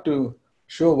 not to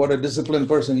show what a disciplined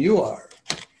person you are.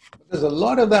 But there's a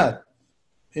lot of that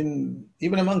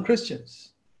even among Christians.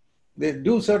 They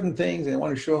do certain things, they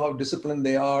want to show how disciplined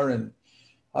they are and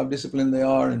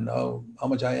how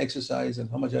much I exercise and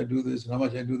how much I do this and how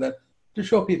much I do that, to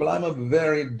show people I'm a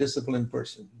very disciplined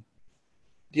person.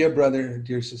 Dear brother,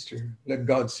 dear sister, let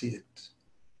God see it.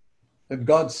 Let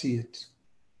God see it.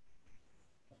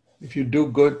 If you do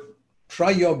good,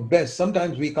 try your best.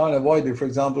 Sometimes we can't avoid it. For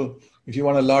example, if you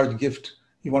want a large gift,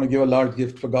 you want to give a large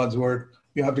gift for God's word,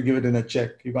 you have to give it in a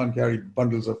check. You can't carry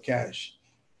bundles of cash.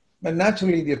 And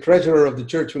naturally, the treasurer of the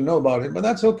church will know about it, but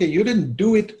that's okay. You didn't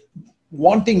do it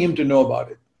wanting him to know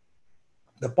about it.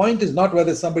 The point is not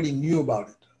whether somebody knew about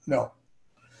it. No.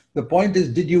 The point is,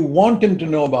 did you want him to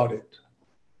know about it?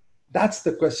 That's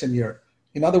the question here.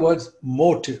 In other words,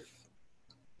 motive.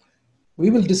 We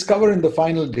will discover in the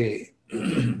final day,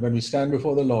 when we stand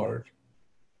before the Lord,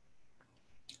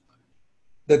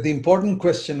 that the important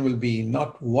question will be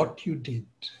not what you did,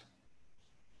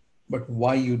 but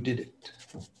why you did it.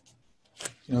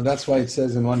 That's why it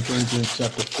says in 1 Corinthians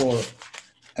chapter 4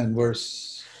 and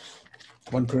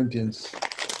 1 Corinthians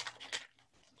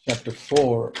chapter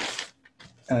 4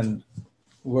 and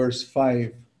verse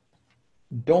 5,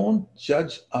 don't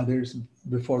judge others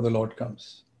before the Lord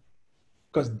comes,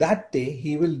 because that day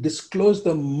he will disclose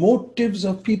the motives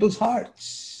of people's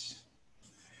hearts.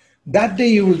 That day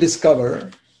you will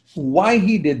discover why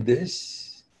he did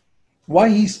this, why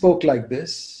he spoke like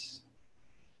this,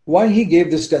 why he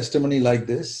gave this testimony like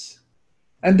this,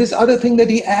 and this other thing that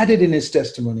he added in his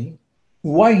testimony,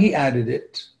 why he added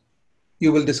it,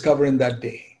 you will discover in that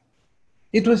day.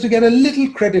 It was to get a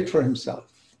little credit for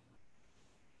himself.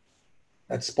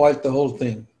 That spoiled the whole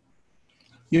thing.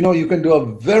 You can do a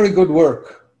very good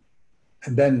work,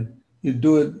 and then you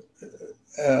do it,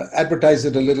 advertise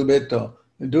it a little bit, or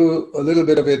do a little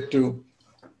bit of it to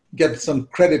get some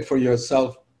credit for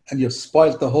yourself, and you've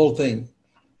spoiled the whole thing.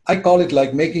 I call it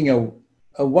like making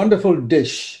a wonderful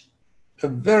dish, a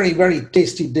very, very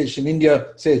tasty dish. In India,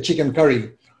 say a chicken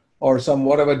curry, or some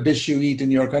whatever dish you eat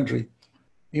in your country.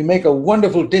 You make a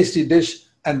wonderful tasty dish,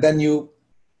 and then you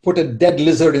put a dead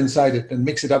lizard inside it and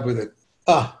mix it up with it.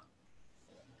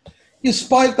 You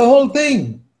spoiled the whole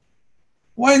thing.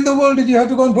 Why in the world did you have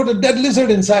to go and put a dead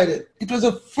lizard inside it? It was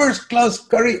a first-class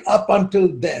curry up until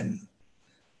then.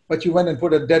 But you went and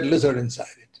put a dead lizard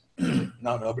inside it.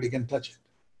 Now nobody can touch it.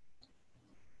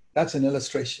 That's an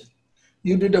illustration.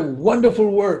 You did a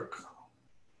wonderful work.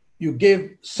 You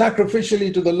gave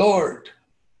sacrificially to the Lord.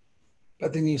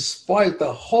 But then you spoiled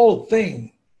the whole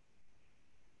thing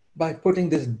by putting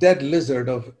this dead lizard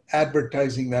of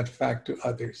advertising that fact to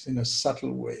others in a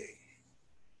subtle way.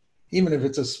 Even if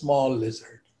it's a small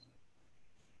lizard,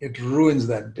 it ruins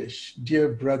that dish. Dear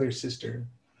brother, sister,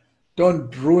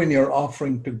 Don't ruin your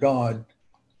offering to God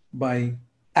by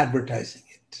advertising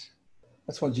it.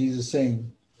 That's what Jesus is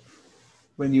saying.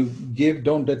 When you give,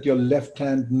 don't let your left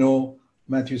hand know,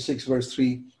 Matthew 6, verse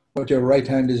 3, what your right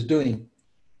hand is doing.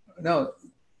 Now,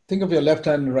 think of your left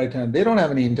hand and right hand. They don't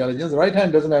have any intelligence. The right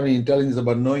hand doesn't have any intelligence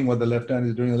about knowing what the left hand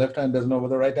is doing. The left hand doesn't know what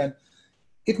the right hand.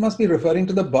 It must be referring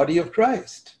to the body of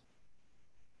Christ.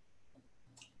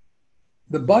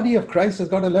 The body of Christ has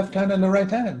got a left hand and a right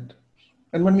hand.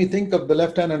 And when we think of the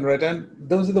left hand and right hand,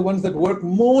 those are the ones that work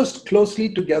most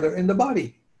closely together in the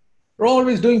body. We're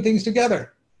always doing things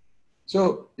together.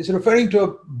 So it's referring to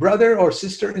a brother or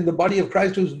sister in the body of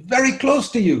Christ who's very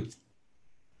close to you.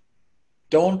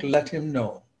 Don't let him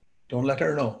know. Don't let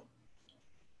her know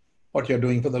what you're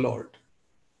doing for the Lord.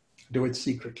 Do it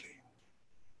secretly.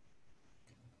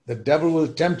 The devil will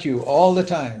tempt you all the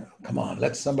time. Come on,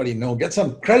 let somebody know. Get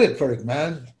some credit for it,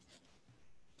 man.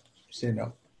 Say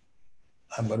no.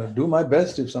 I'm going to do my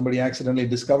best. If somebody accidentally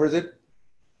discovers it,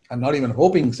 I'm not even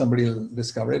hoping somebody will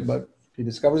discover it, but if he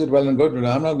discovers it, well and good, but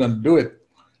I'm not going to do it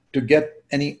to get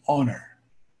any honor.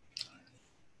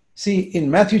 See,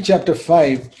 in Matthew chapter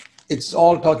 5, it's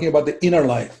all talking about the inner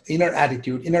life, inner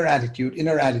attitude, inner attitude,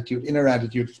 inner attitude, inner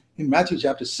attitude. In Matthew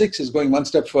chapter 6 is going one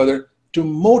step further to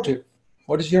motive.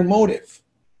 What is your motive?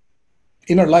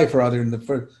 Inner life, rather, in the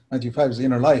first Matthew 5 is the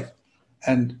inner life.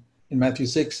 And in Matthew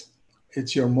 6,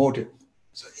 it's your motive.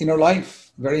 So inner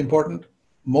life, very important.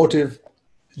 Motive,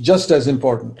 just as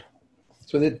important.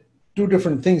 So there are two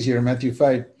different things here, Matthew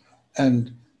 5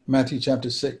 and Matthew chapter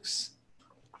 6.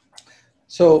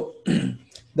 So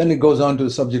then it goes on to the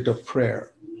subject of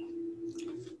prayer.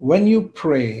 When you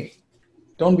pray,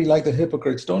 don't be like the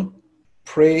hypocrites. Don't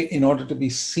pray in order to be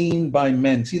seen by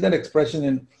men. See that expression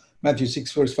in Matthew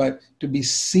 6, verse 5, to be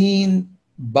seen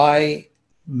by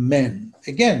men.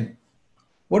 Again,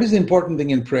 what is the important thing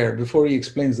in prayer? Before he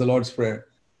explains the Lord's Prayer,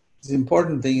 the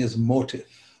important thing is motive.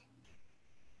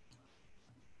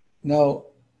 Now,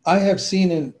 I have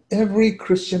seen in every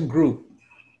Christian group,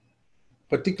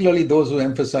 particularly those who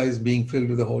emphasize being filled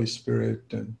with the Holy Spirit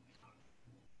and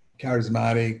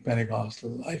charismatic,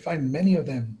 Pentecostal, I find many of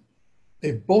them,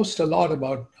 they boast a lot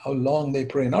about how long they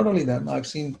pray. Not only them,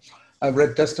 I've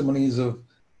read testimonies of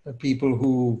people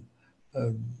who,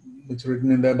 it's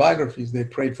written in their biographies, they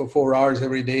prayed for 4 hours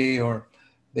every day, or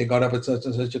they got up at such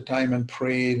and such a time and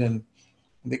prayed, and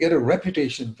they get a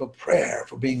reputation for prayer,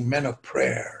 for being men of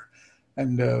prayer.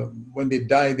 And when they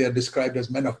die, they are described as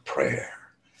men of prayer.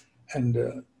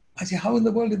 And I say, how in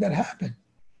the world did that happen?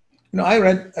 You know,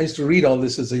 I used to read all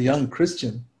this as a young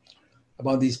Christian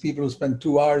about these people who spend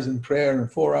 2 hours in prayer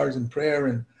and 4 hours in prayer.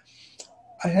 And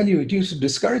I tell you, it used to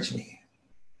discourage me.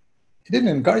 It didn't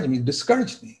encourage me, it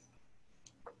discouraged me.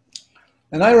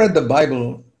 And I read the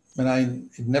Bible and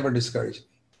it never discouraged me.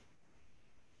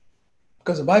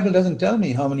 Because the Bible doesn't tell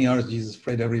me how many hours Jesus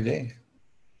prayed every day.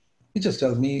 It just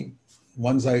tells me,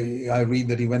 once I read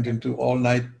that he went into all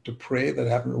night to pray. That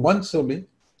happened once only,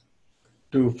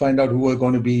 to find out who were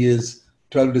going to be his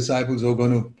 12 disciples who were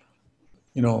going to,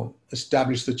 you know,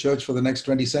 establish the church for the next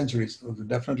 20 centuries. So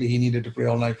definitely he needed to pray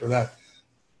all night for that.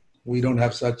 We don't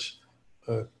have such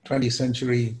 20th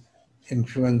century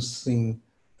influencing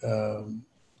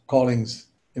callings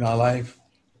in our life.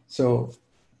 So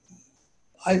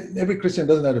every Christian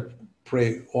doesn't have to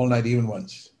pray all night even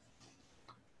once.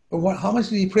 But how much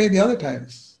did he pray the other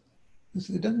times? It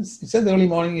said the early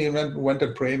morning he went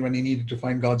and prayed when he needed to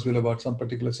find God's will about some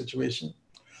particular situation.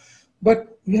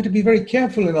 But we have to be very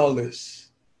careful in all this.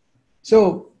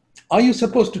 So are you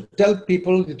supposed to tell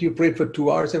people that you prayed for 2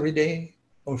 hours every day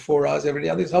or 4 hours every day?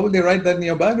 Otherwise, how will they write that in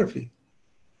your biography?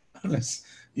 Unless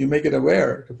you make it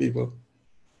aware to people.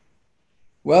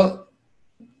 Well,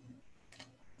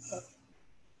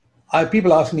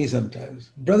 people ask me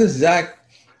sometimes, Brother Zac,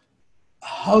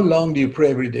 how long do you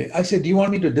pray every day? I said, do you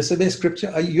want me to disobey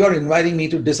Scripture? You're inviting me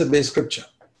to disobey Scripture.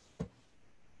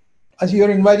 I said,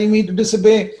 you're inviting me to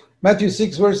disobey Matthew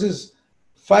 6 verses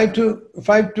 5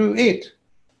 to 8.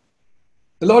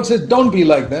 The Lord says, don't be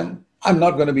like them. I'm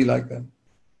not going to be like them.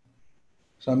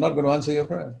 So I'm not going to answer your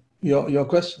prayer, your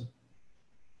question.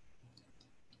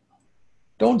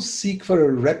 Don't seek for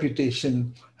a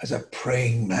reputation as a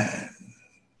praying man.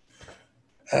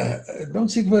 Don't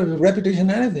seek for a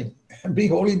reputation in anything. Be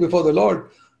holy before the Lord.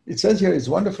 It says here, it's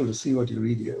wonderful to see what you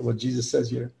read here, what Jesus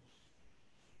says here.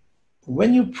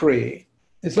 When you pray,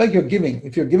 it's like you're giving.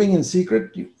 If you're giving in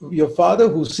secret, your Father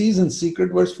who sees in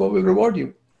secret, verse 4, will reward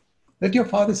you. Let your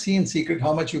Father see in secret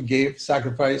how much you gave,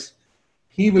 sacrificed.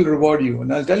 He will reward you.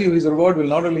 And I'll tell you, his reward will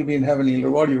not only be in heaven, he'll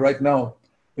reward you right now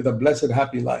with a blessed,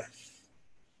 happy life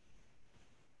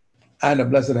and a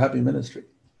blessed, happy ministry.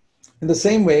 In the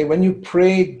same way, when you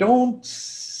pray, don't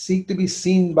seek to be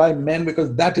seen by men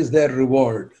because that is their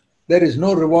reward. There is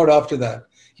no reward after that.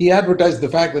 He advertised the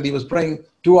fact that he was praying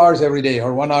 2 hours every day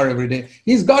or 1 hour every day.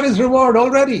 He's got his reward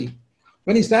already.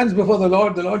 When he stands before the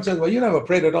Lord says, well, you never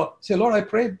prayed at all. Say, Lord, I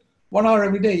prayed 1 hour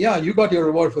every day. Yeah, you got your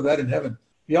reward for that in heaven.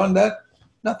 Beyond that,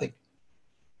 nothing.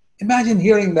 Imagine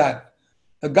hearing that.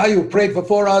 A guy who prayed for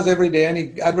 4 hours every day and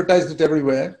he advertised it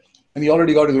everywhere, and he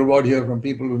already got his reward here from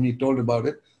people whom he told about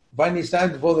it. Finally, he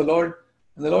stands before the Lord,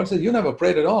 and the Lord says, you never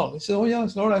prayed at all. He says, oh,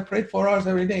 yes, Lord, I prayed 4 hours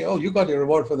every day. Oh, you got your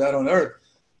reward for that on earth.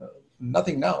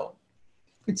 Nothing now.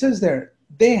 It says there,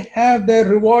 they have their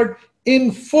reward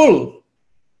in full.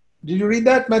 Did you read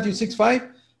that? Matthew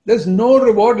 6:5. There's no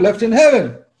reward left in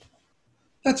heaven.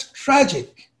 That's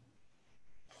tragic.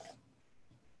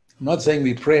 I'm not saying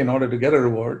we pray in order to get a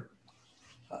reward.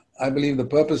 I believe the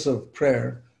purpose of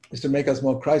prayer is to make us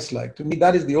more Christ-like. To me,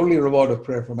 that is the only reward of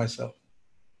prayer for myself.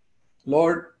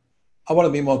 Lord, I want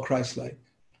to be more Christ-like.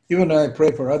 Even when I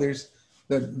pray for others,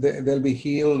 that they'll be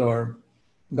healed or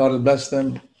God will bless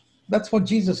them. That's what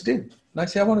Jesus did. And I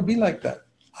say, I want to be like that.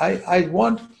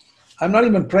 I'm not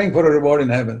even praying for a reward in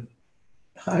heaven.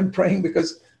 I'm praying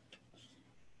because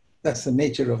that's the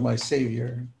nature of my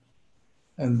Savior.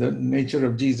 And the nature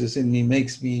of Jesus in me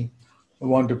makes me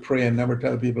want to pray and never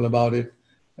tell people about it,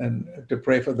 and to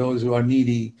pray for those who are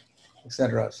needy,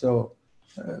 etc. So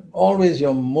always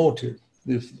your motive.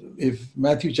 If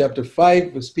Matthew chapter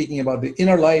 5 was speaking about the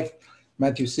inner life,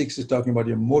 Matthew 6 is talking about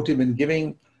your motive in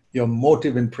giving, your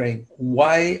motive in praying.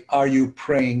 Why are you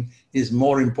praying is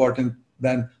more important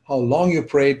than how long you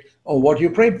prayed or what you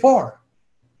prayed for.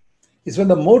 It's when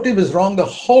the motive is wrong, the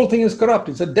whole thing is corrupt.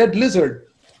 It's a dead lizard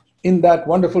in that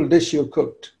wonderful dish you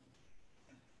cooked.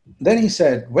 Then he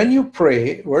said, when you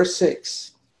pray, verse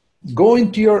 6, go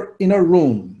into your inner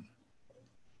room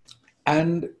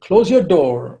and close your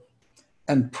door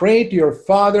and pray to your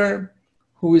Father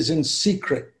who is in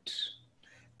secret.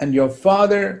 And your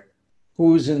Father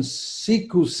who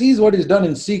sees what is done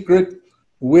in secret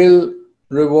will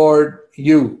reward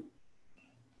you.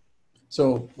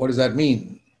 So what does that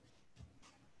mean?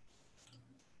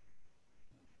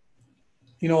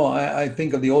 You know, I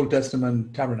think of the Old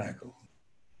Testament tabernacle.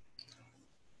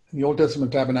 In the Old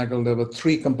Testament tabernacle, there were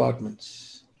 3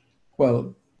 compartments.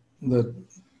 Well, the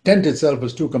tent itself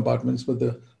was 2 compartments, but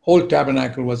the whole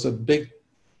tabernacle was a big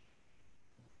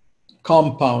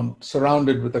compound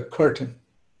surrounded with a curtain.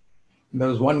 And there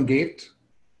was one gate,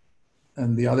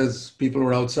 and the others, people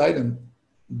were outside, and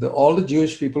all the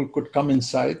Jewish people could come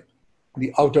inside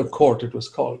the outer court, it was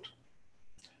called.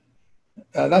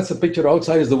 That's a picture.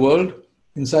 Outside is the world.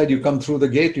 Inside, you come through the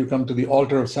gate, you come to the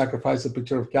altar of sacrifice, a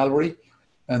picture of Calvary,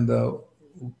 and the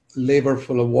laver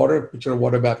full of water, picture of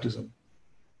water baptism.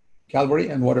 Calvary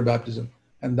and water baptism.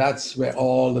 And that's where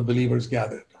all the believers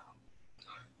gathered.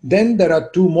 Then there are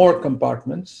 2 more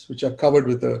compartments, which are covered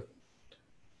with a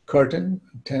curtain,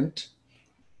 tent.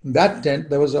 In that tent,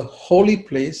 there was a holy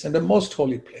place and a most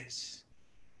holy place.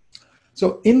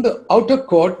 So in the outer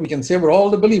court, we can say were all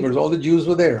the believers, all the Jews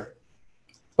were there.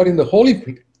 But in the holy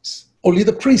place, only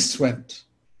the priests went.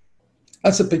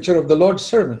 That's a picture of the Lord's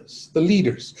servants, the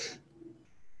leaders.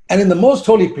 And in the most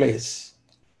holy place,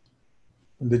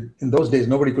 in those days,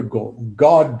 nobody could go.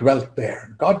 God dwelt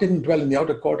there. God didn't dwell in the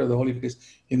outer court of the holy place.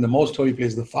 In the most holy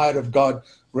place, the fire of God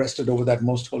rested over that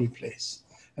most holy place.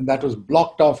 And that was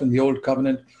blocked off in the old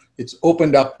covenant. It's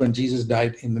opened up when Jesus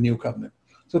died in the new covenant.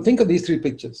 So think of these 3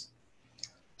 pictures.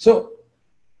 So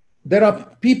there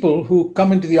are people who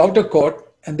come into the outer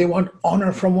court and they want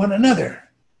honor from one another,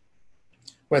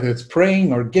 whether it's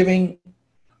praying or giving,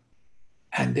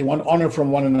 and they want honor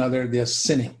from one another, they're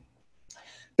sinning.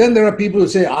 Then there are people who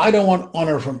say, I don't want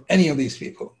honor from any of these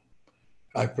people.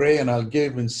 I pray and I'll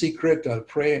give in secret, I'll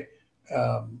pray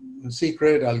in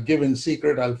secret, I'll give in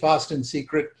secret, I'll fast in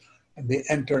secret, and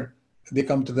they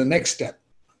come to the next step.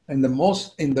 In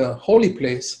the holy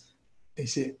place, they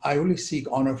say, I only seek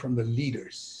honor from the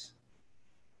leaders.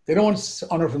 They don't want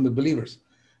honor from the believers.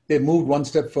 They moved one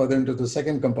step further into the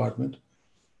second compartment.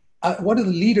 What do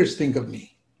the leaders think of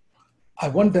me? I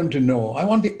want them to know. I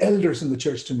want the elders in the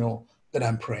church to know that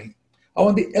I'm praying. I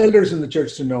want the elders in the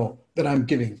church to know that I'm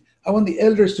giving. I want the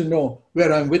elders to know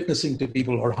where I'm witnessing to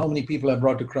people or how many people I've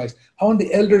brought to Christ. I want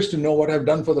the elders to know what I've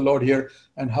done for the Lord here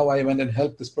and how I went and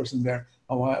helped this person there.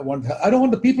 I don't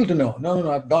want the people to know. No,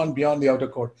 I've gone beyond the outer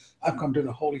court. I've come to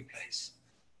the holy place.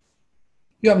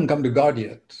 You haven't come to God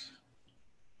yet.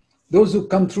 Those who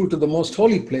come through to the most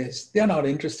holy place, they're not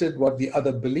interested what the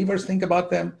other believers think about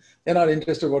them. They're not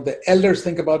interested what the elders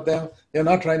think about them. They're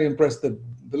not trying to impress the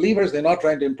believers. They're not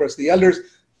trying to impress the elders.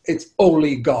 It's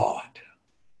only God.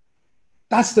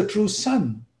 That's the true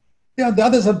son. The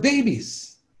others are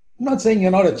babies. I'm not saying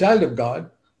you're not a child of God,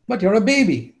 but you're a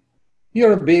baby.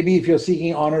 You're a baby if you're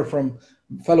seeking honor from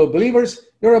fellow believers.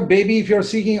 You're a baby if you're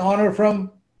seeking honor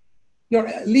from your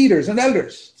leaders and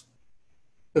elders.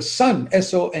 The son,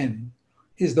 S-O-N,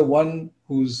 is the one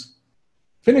who's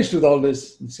finished with all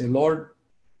this and say, Lord,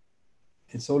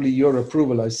 it's only your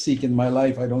approval I seek in my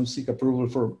life. I don't seek approval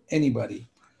for anybody.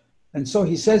 And so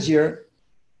he says here,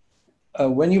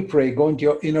 when you pray, go into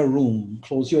your inner room,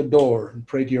 close your door, and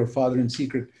pray to your Father in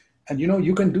secret. And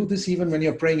you can do this even when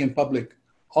you're praying in public.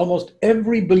 Almost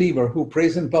every believer who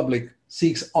prays in public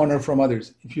seeks honor from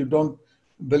others. If you don't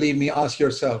believe me, ask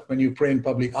yourself, when you pray in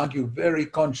public, aren't you very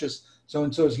conscious?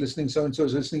 So-and-so is listening, so-and-so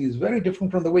is listening. It's very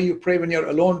different from the way you pray when you're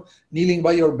alone, kneeling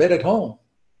by your bed at home.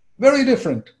 Very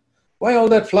different. Why all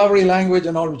that flowery language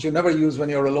and all which you never use when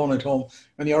you're alone at home?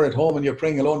 When you're at home and you're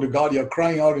praying alone to God, you're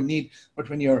crying out in need. But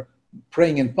when you're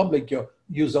praying in public, you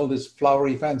use all this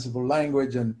flowery, fanciful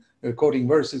language and quoting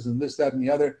verses and this, that, and the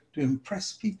other to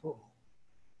impress people.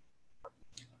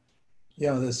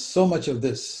 Yeah, there's so much of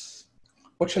this.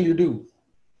 What shall you do?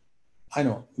 I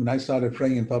know, when I started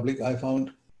praying in public, I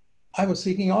found I was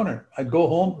seeking honor. I'd go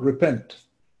home, repent.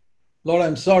 Lord,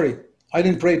 I'm sorry. I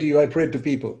didn't pray to you, I prayed to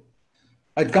people.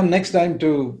 I'd come next time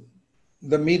to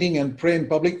the meeting and pray in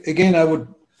public. Again, I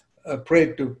would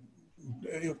pray to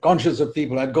conscious of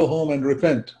people. I'd go home and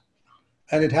repent.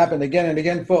 And it happened again and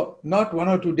again for not 1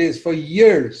 or 2 days, for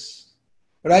years.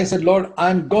 But I said, Lord,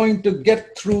 I'm going to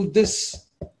get through this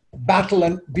battle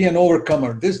and be an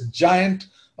overcomer. This giant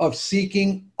of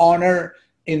seeking honor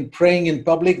in praying in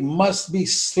public must be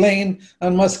slain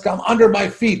and must come under my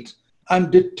feet. I'm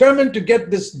determined to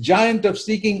get this giant of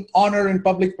seeking honor in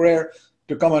public prayer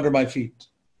to come under my feet.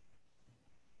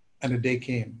 And a day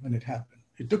came and it happened.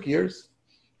 It took years.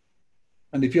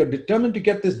 And if you're determined to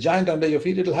get this giant under your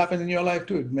feet, it'll happen in your life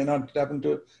too. It may not happen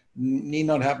need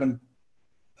not happen,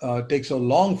 take so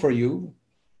long for you.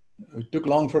 It took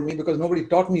long for me because nobody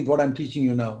taught me what I'm teaching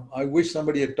you now. I wish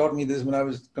somebody had taught me this when I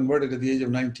was converted at the age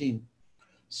of 19.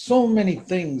 So many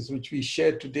things which we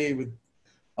share today with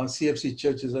our CFC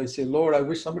churches. I say, Lord, I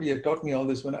wish somebody had taught me all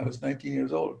this when I was 19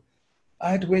 years old.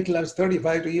 I had to wait till I was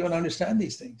 35 to even understand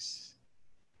these things.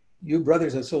 You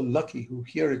brothers are so lucky who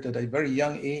hear it at a very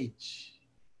young age.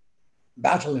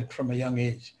 Battle it from a young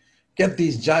age. Get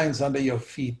these giants under your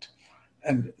feet.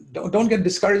 And don't get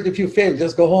discouraged if you fail.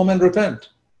 Just go home and repent.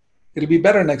 It'll be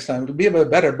better next time. It'll be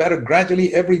better.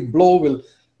 Gradually, every blow will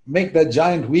make that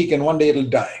giant weak and one day it'll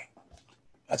die.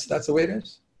 That's the way it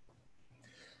is.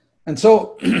 And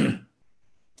so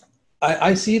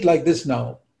I see it like this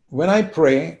now. When I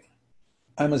pray,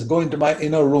 I must go into my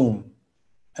inner room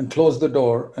and close the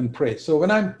door and pray. So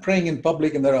when I'm praying in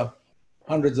public and there are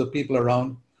hundreds of people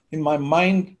around, in my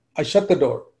mind, I shut the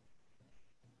door.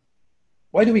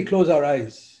 Why do we close our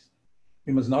eyes?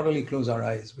 We must not only close our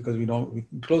eyes because we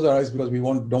close our eyes because we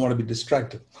don't want to be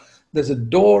distracted. There's a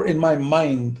door in my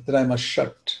mind that I must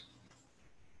shut.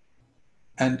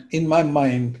 And in my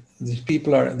mind, these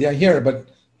people are here, but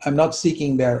I'm not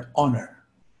seeking their honor.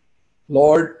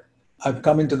 Lord, I've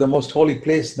come into the most holy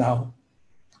place now.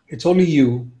 It's only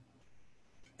you,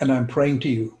 and I'm praying to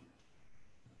you.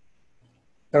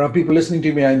 There are people listening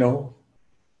to me, I know,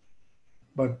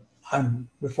 but I'm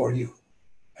before you.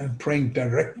 I'm praying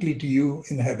directly to you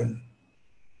in heaven.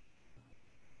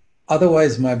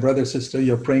 Otherwise, my brother, sister,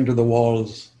 you're praying to the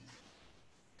walls.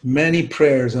 Many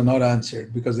prayers are not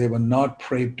answered because they were not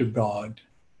prayed to God.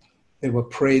 They were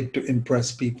prayed to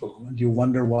impress people, and you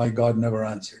wonder why God never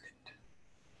answered it.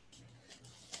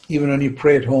 Even when you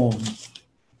pray at home,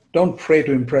 don't pray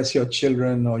to impress your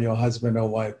children or your husband or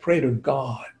wife. Pray to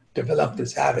God. Develop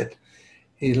this habit.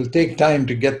 It'll take time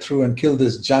to get through and kill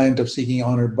this giant of seeking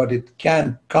honor, but it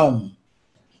can come.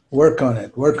 Work on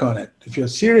it. Work on it. If you're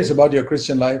serious about your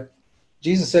Christian life,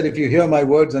 Jesus said, if you hear my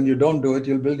words and you don't do it,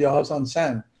 you'll build your house on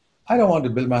sand. I don't want to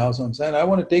build my house on sand. I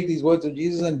want to take these words of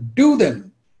Jesus and do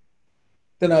them.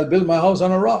 Then I'll build my house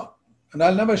on a rock and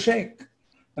I'll never shake.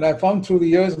 And I found through the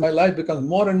years, my life becomes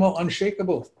more and more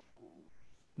unshakable.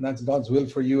 And that's God's will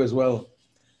for you as well.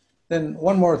 Then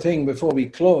one more thing before we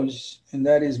close, and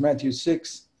that is Matthew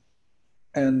 6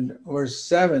 and verse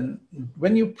 7.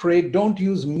 When you pray, don't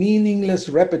use meaningless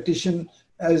repetition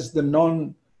as the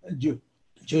non-Jewish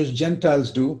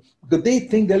Gentiles do, because they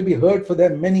think they'll be heard for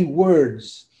their many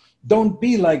words. Don't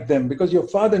be like them, because your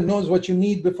Father knows what you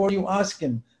need before you ask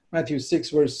him. Matthew 6,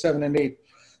 verse 7 and 8.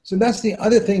 So that's the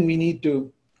other thing we need to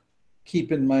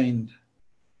keep in mind.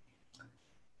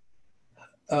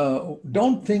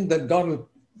 Don't think that God will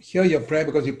hear your prayer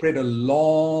because you prayed a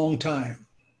long time.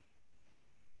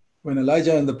 When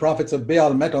Elijah and the prophets of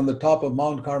Baal met on the top of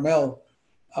Mount Carmel,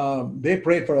 they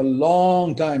prayed for a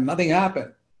long time. Nothing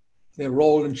happened. They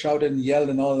rolled and shouted and yelled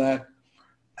and all that.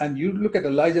 And you look at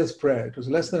Elijah's prayer, it was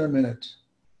less than a minute,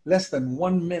 less than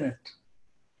 1 minute,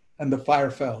 and the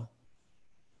fire fell.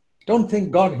 Don't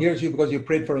think God hears you because you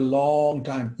prayed for a long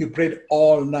time. You prayed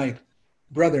all night.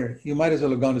 Brother, you might as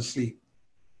well have gone to sleep.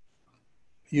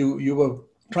 You were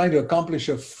trying to accomplish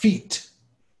a feat.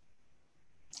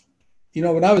 You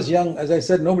know, when I was young, as I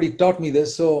said, nobody taught me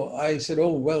this. So I said,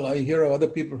 oh, well, I hear of other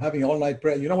people having all night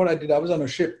prayer. You know what I did? I was on a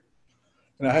ship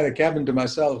and I had a cabin to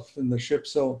myself in the ship.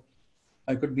 So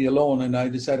I could be alone. And I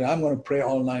decided I'm going to pray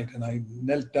all night. And I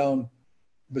knelt down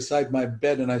beside my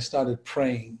bed and I started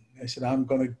praying. I said, I'm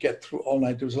going to get through all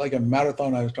night. It was like a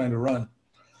marathon I was trying to run.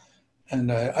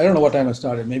 And I don't know what time I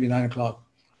started, maybe 9 o'clock.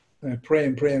 And I pray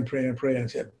and pray and pray and pray. And I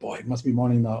said, boy, it must be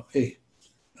morning now. Hey,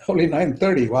 only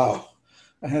 9:30. Wow.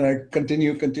 And I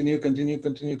continue.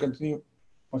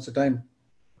 What's the time?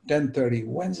 10:30.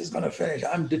 When's this going to finish?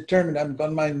 I'm determined. I'm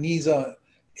on my knees are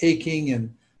aching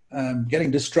and I'm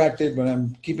getting distracted, but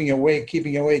I'm keeping awake.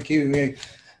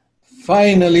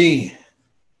 Finally,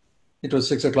 it was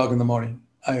 6 o'clock in the morning.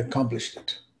 I accomplished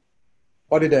it.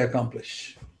 What did I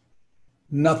accomplish?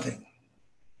 Nothing.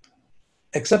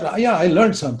 Except, yeah, I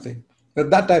learned something. But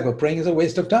that type of praying is a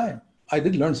waste of time. I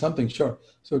did learn something, sure.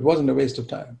 So it wasn't a waste of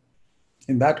time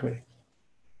in that way.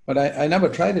 But I never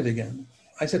tried it again.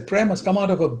 I said prayer must come out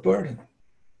of a burden.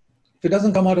 If it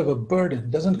doesn't come out of a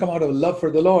burden, doesn't come out of love for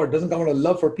the Lord, doesn't come out of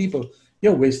love for people,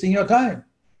 you're wasting your time.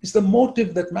 It's the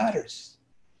motive that matters.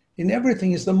 In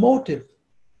everything, it's the motive.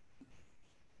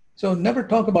 So never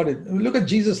talk about it. Look at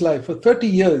Jesus' life. For 30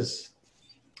 years,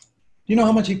 you know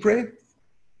how much he prayed?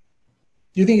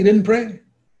 You think he didn't pray?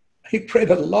 He prayed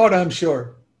a lot, I'm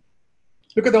sure.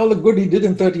 Look at all the good he did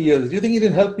in 30 years. Do you think he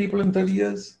didn't help people in 30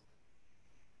 years?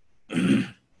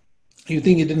 You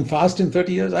think he didn't fast in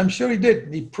 30 years? I'm sure he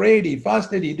did. He prayed, he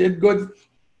fasted, he did good.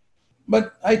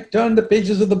 But I turned the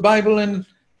pages of the Bible and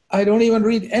I don't even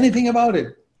read anything about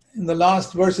it. In the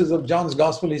last verses of John's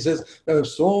Gospel, he says there are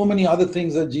so many other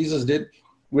things that Jesus did,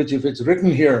 which if it's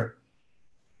written here,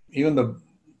 even the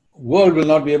world will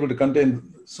not be able to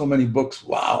contain so many books.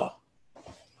 Wow.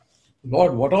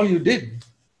 Lord, what all you did.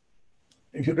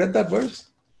 If you read that verse,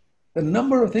 the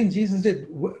number of things Jesus did,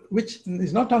 which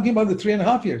is not talking about the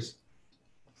 3.5 years.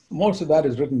 Most of that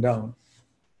is written down.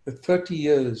 The 30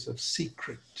 years of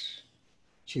secret.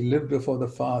 She lived before the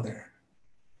Father.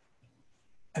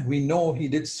 And we know he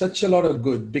did such a lot of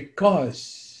good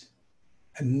because,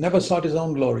 and never sought his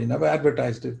own glory, never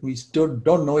advertised it. We still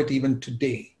don't know it even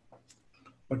today.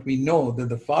 But we know that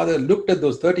the Father looked at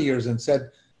those 30 years and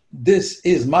said, this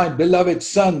is my beloved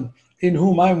Son in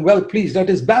whom I'm well pleased. That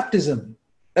is baptism.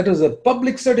 That was a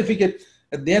public certificate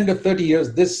at the end of 30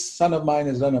 years. This son of mine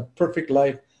has done a perfect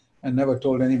life and never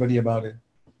told anybody about it.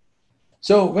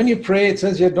 So when you pray, it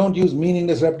says here, don't use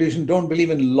meaningless repetition. Don't believe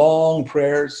in long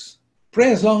prayers.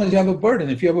 Pray as long as you have a burden.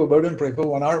 If you have a burden, pray for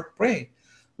 1 hour, pray.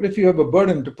 But if you have a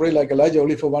burden to pray like Elijah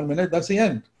only for 1 minute, that's the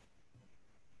end.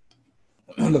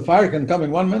 The fire can come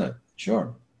in 1 minute,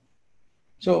 sure.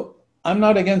 So I'm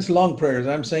not against long prayers.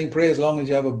 I'm saying pray as long as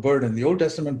you have a burden. The Old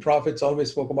Testament prophets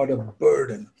always spoke about a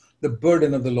burden, the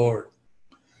burden of the Lord.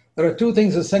 There are 2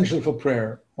 things essential for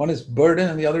prayer. One is burden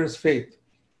and the other is faith.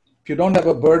 If you don't have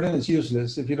a burden, it's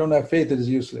useless. If you don't have faith, it is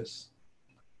useless.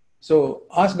 So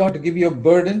ask God to give you a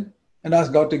burden and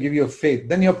ask God to give you a faith.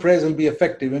 Then your prayers will be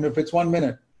effective. And if it's 1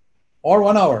 minute or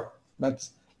 1 hour,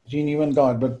 that's between you and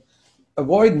God. But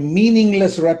avoid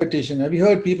meaningless repetition. Have you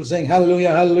heard people saying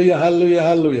hallelujah, hallelujah, hallelujah,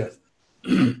 hallelujah?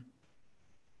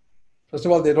 First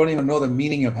of all, they don't even know the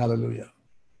meaning of hallelujah.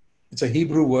 It's a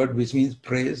Hebrew word which means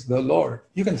praise the Lord.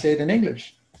 You can say it in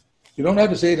English. You don't have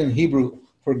to say it in Hebrew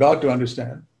for God to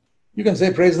understand. You can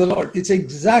say praise the Lord. It's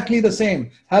exactly the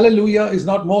same. Hallelujah is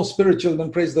not more spiritual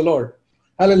than praise the Lord.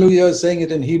 Hallelujah is saying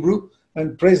it in Hebrew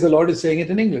and praise the Lord is saying it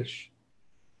in English.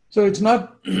 So it's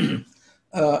not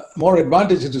more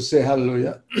advantageous to say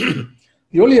hallelujah.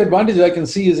 The only advantage I can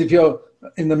see is if you're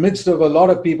in the midst of a lot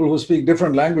of people who speak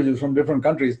different languages from different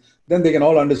countries, then they can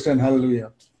all understand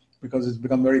hallelujah because it's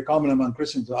become very common among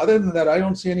Christians. So other than that, I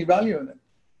don't see any value in it.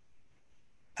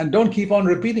 And don't keep on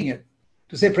repeating it.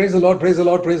 To say praise the Lord, praise the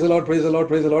Lord, praise the Lord, praise the Lord,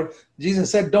 praise the Lord.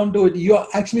 Jesus said, don't do it. You're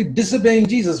actually disobeying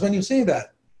Jesus when you say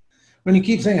that. When you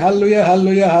keep saying hallelujah,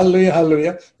 hallelujah, hallelujah,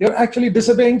 hallelujah, you're actually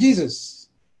disobeying Jesus.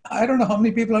 I don't know how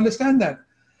many people understand that.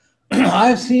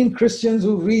 I've seen Christians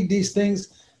who read these things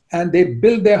and they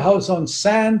build their house on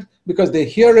sand because they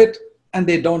hear it and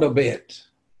they don't obey it.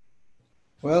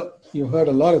 Well, you heard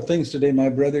a lot of things today, my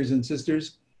brothers and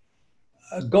sisters.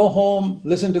 Go home,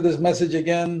 listen to this message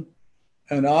again,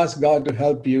 and ask God to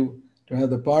help you to have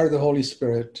the power of the Holy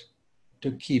Spirit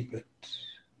to keep it.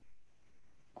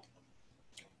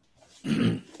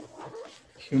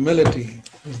 Humility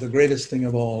is the greatest thing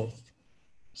of all,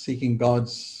 seeking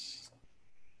God's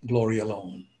glory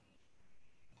alone.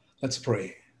 Let's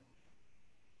pray.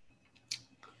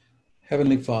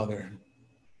 Heavenly Father,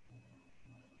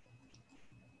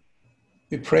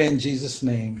 we pray in Jesus'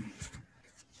 name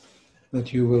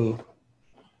that you will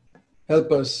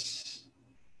help us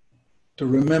to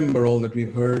remember all that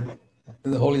we've heard,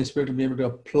 and the Holy Spirit will be able to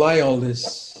apply all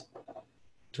this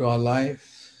to our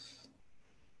life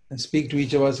and speak to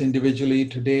each of us individually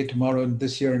today, tomorrow,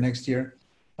 this year, and next year,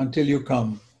 until you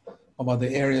come, about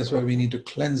the areas where we need to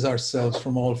cleanse ourselves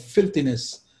from all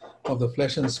filthiness of the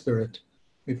flesh and spirit.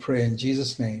 We pray in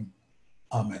Jesus' name.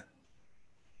 Amen.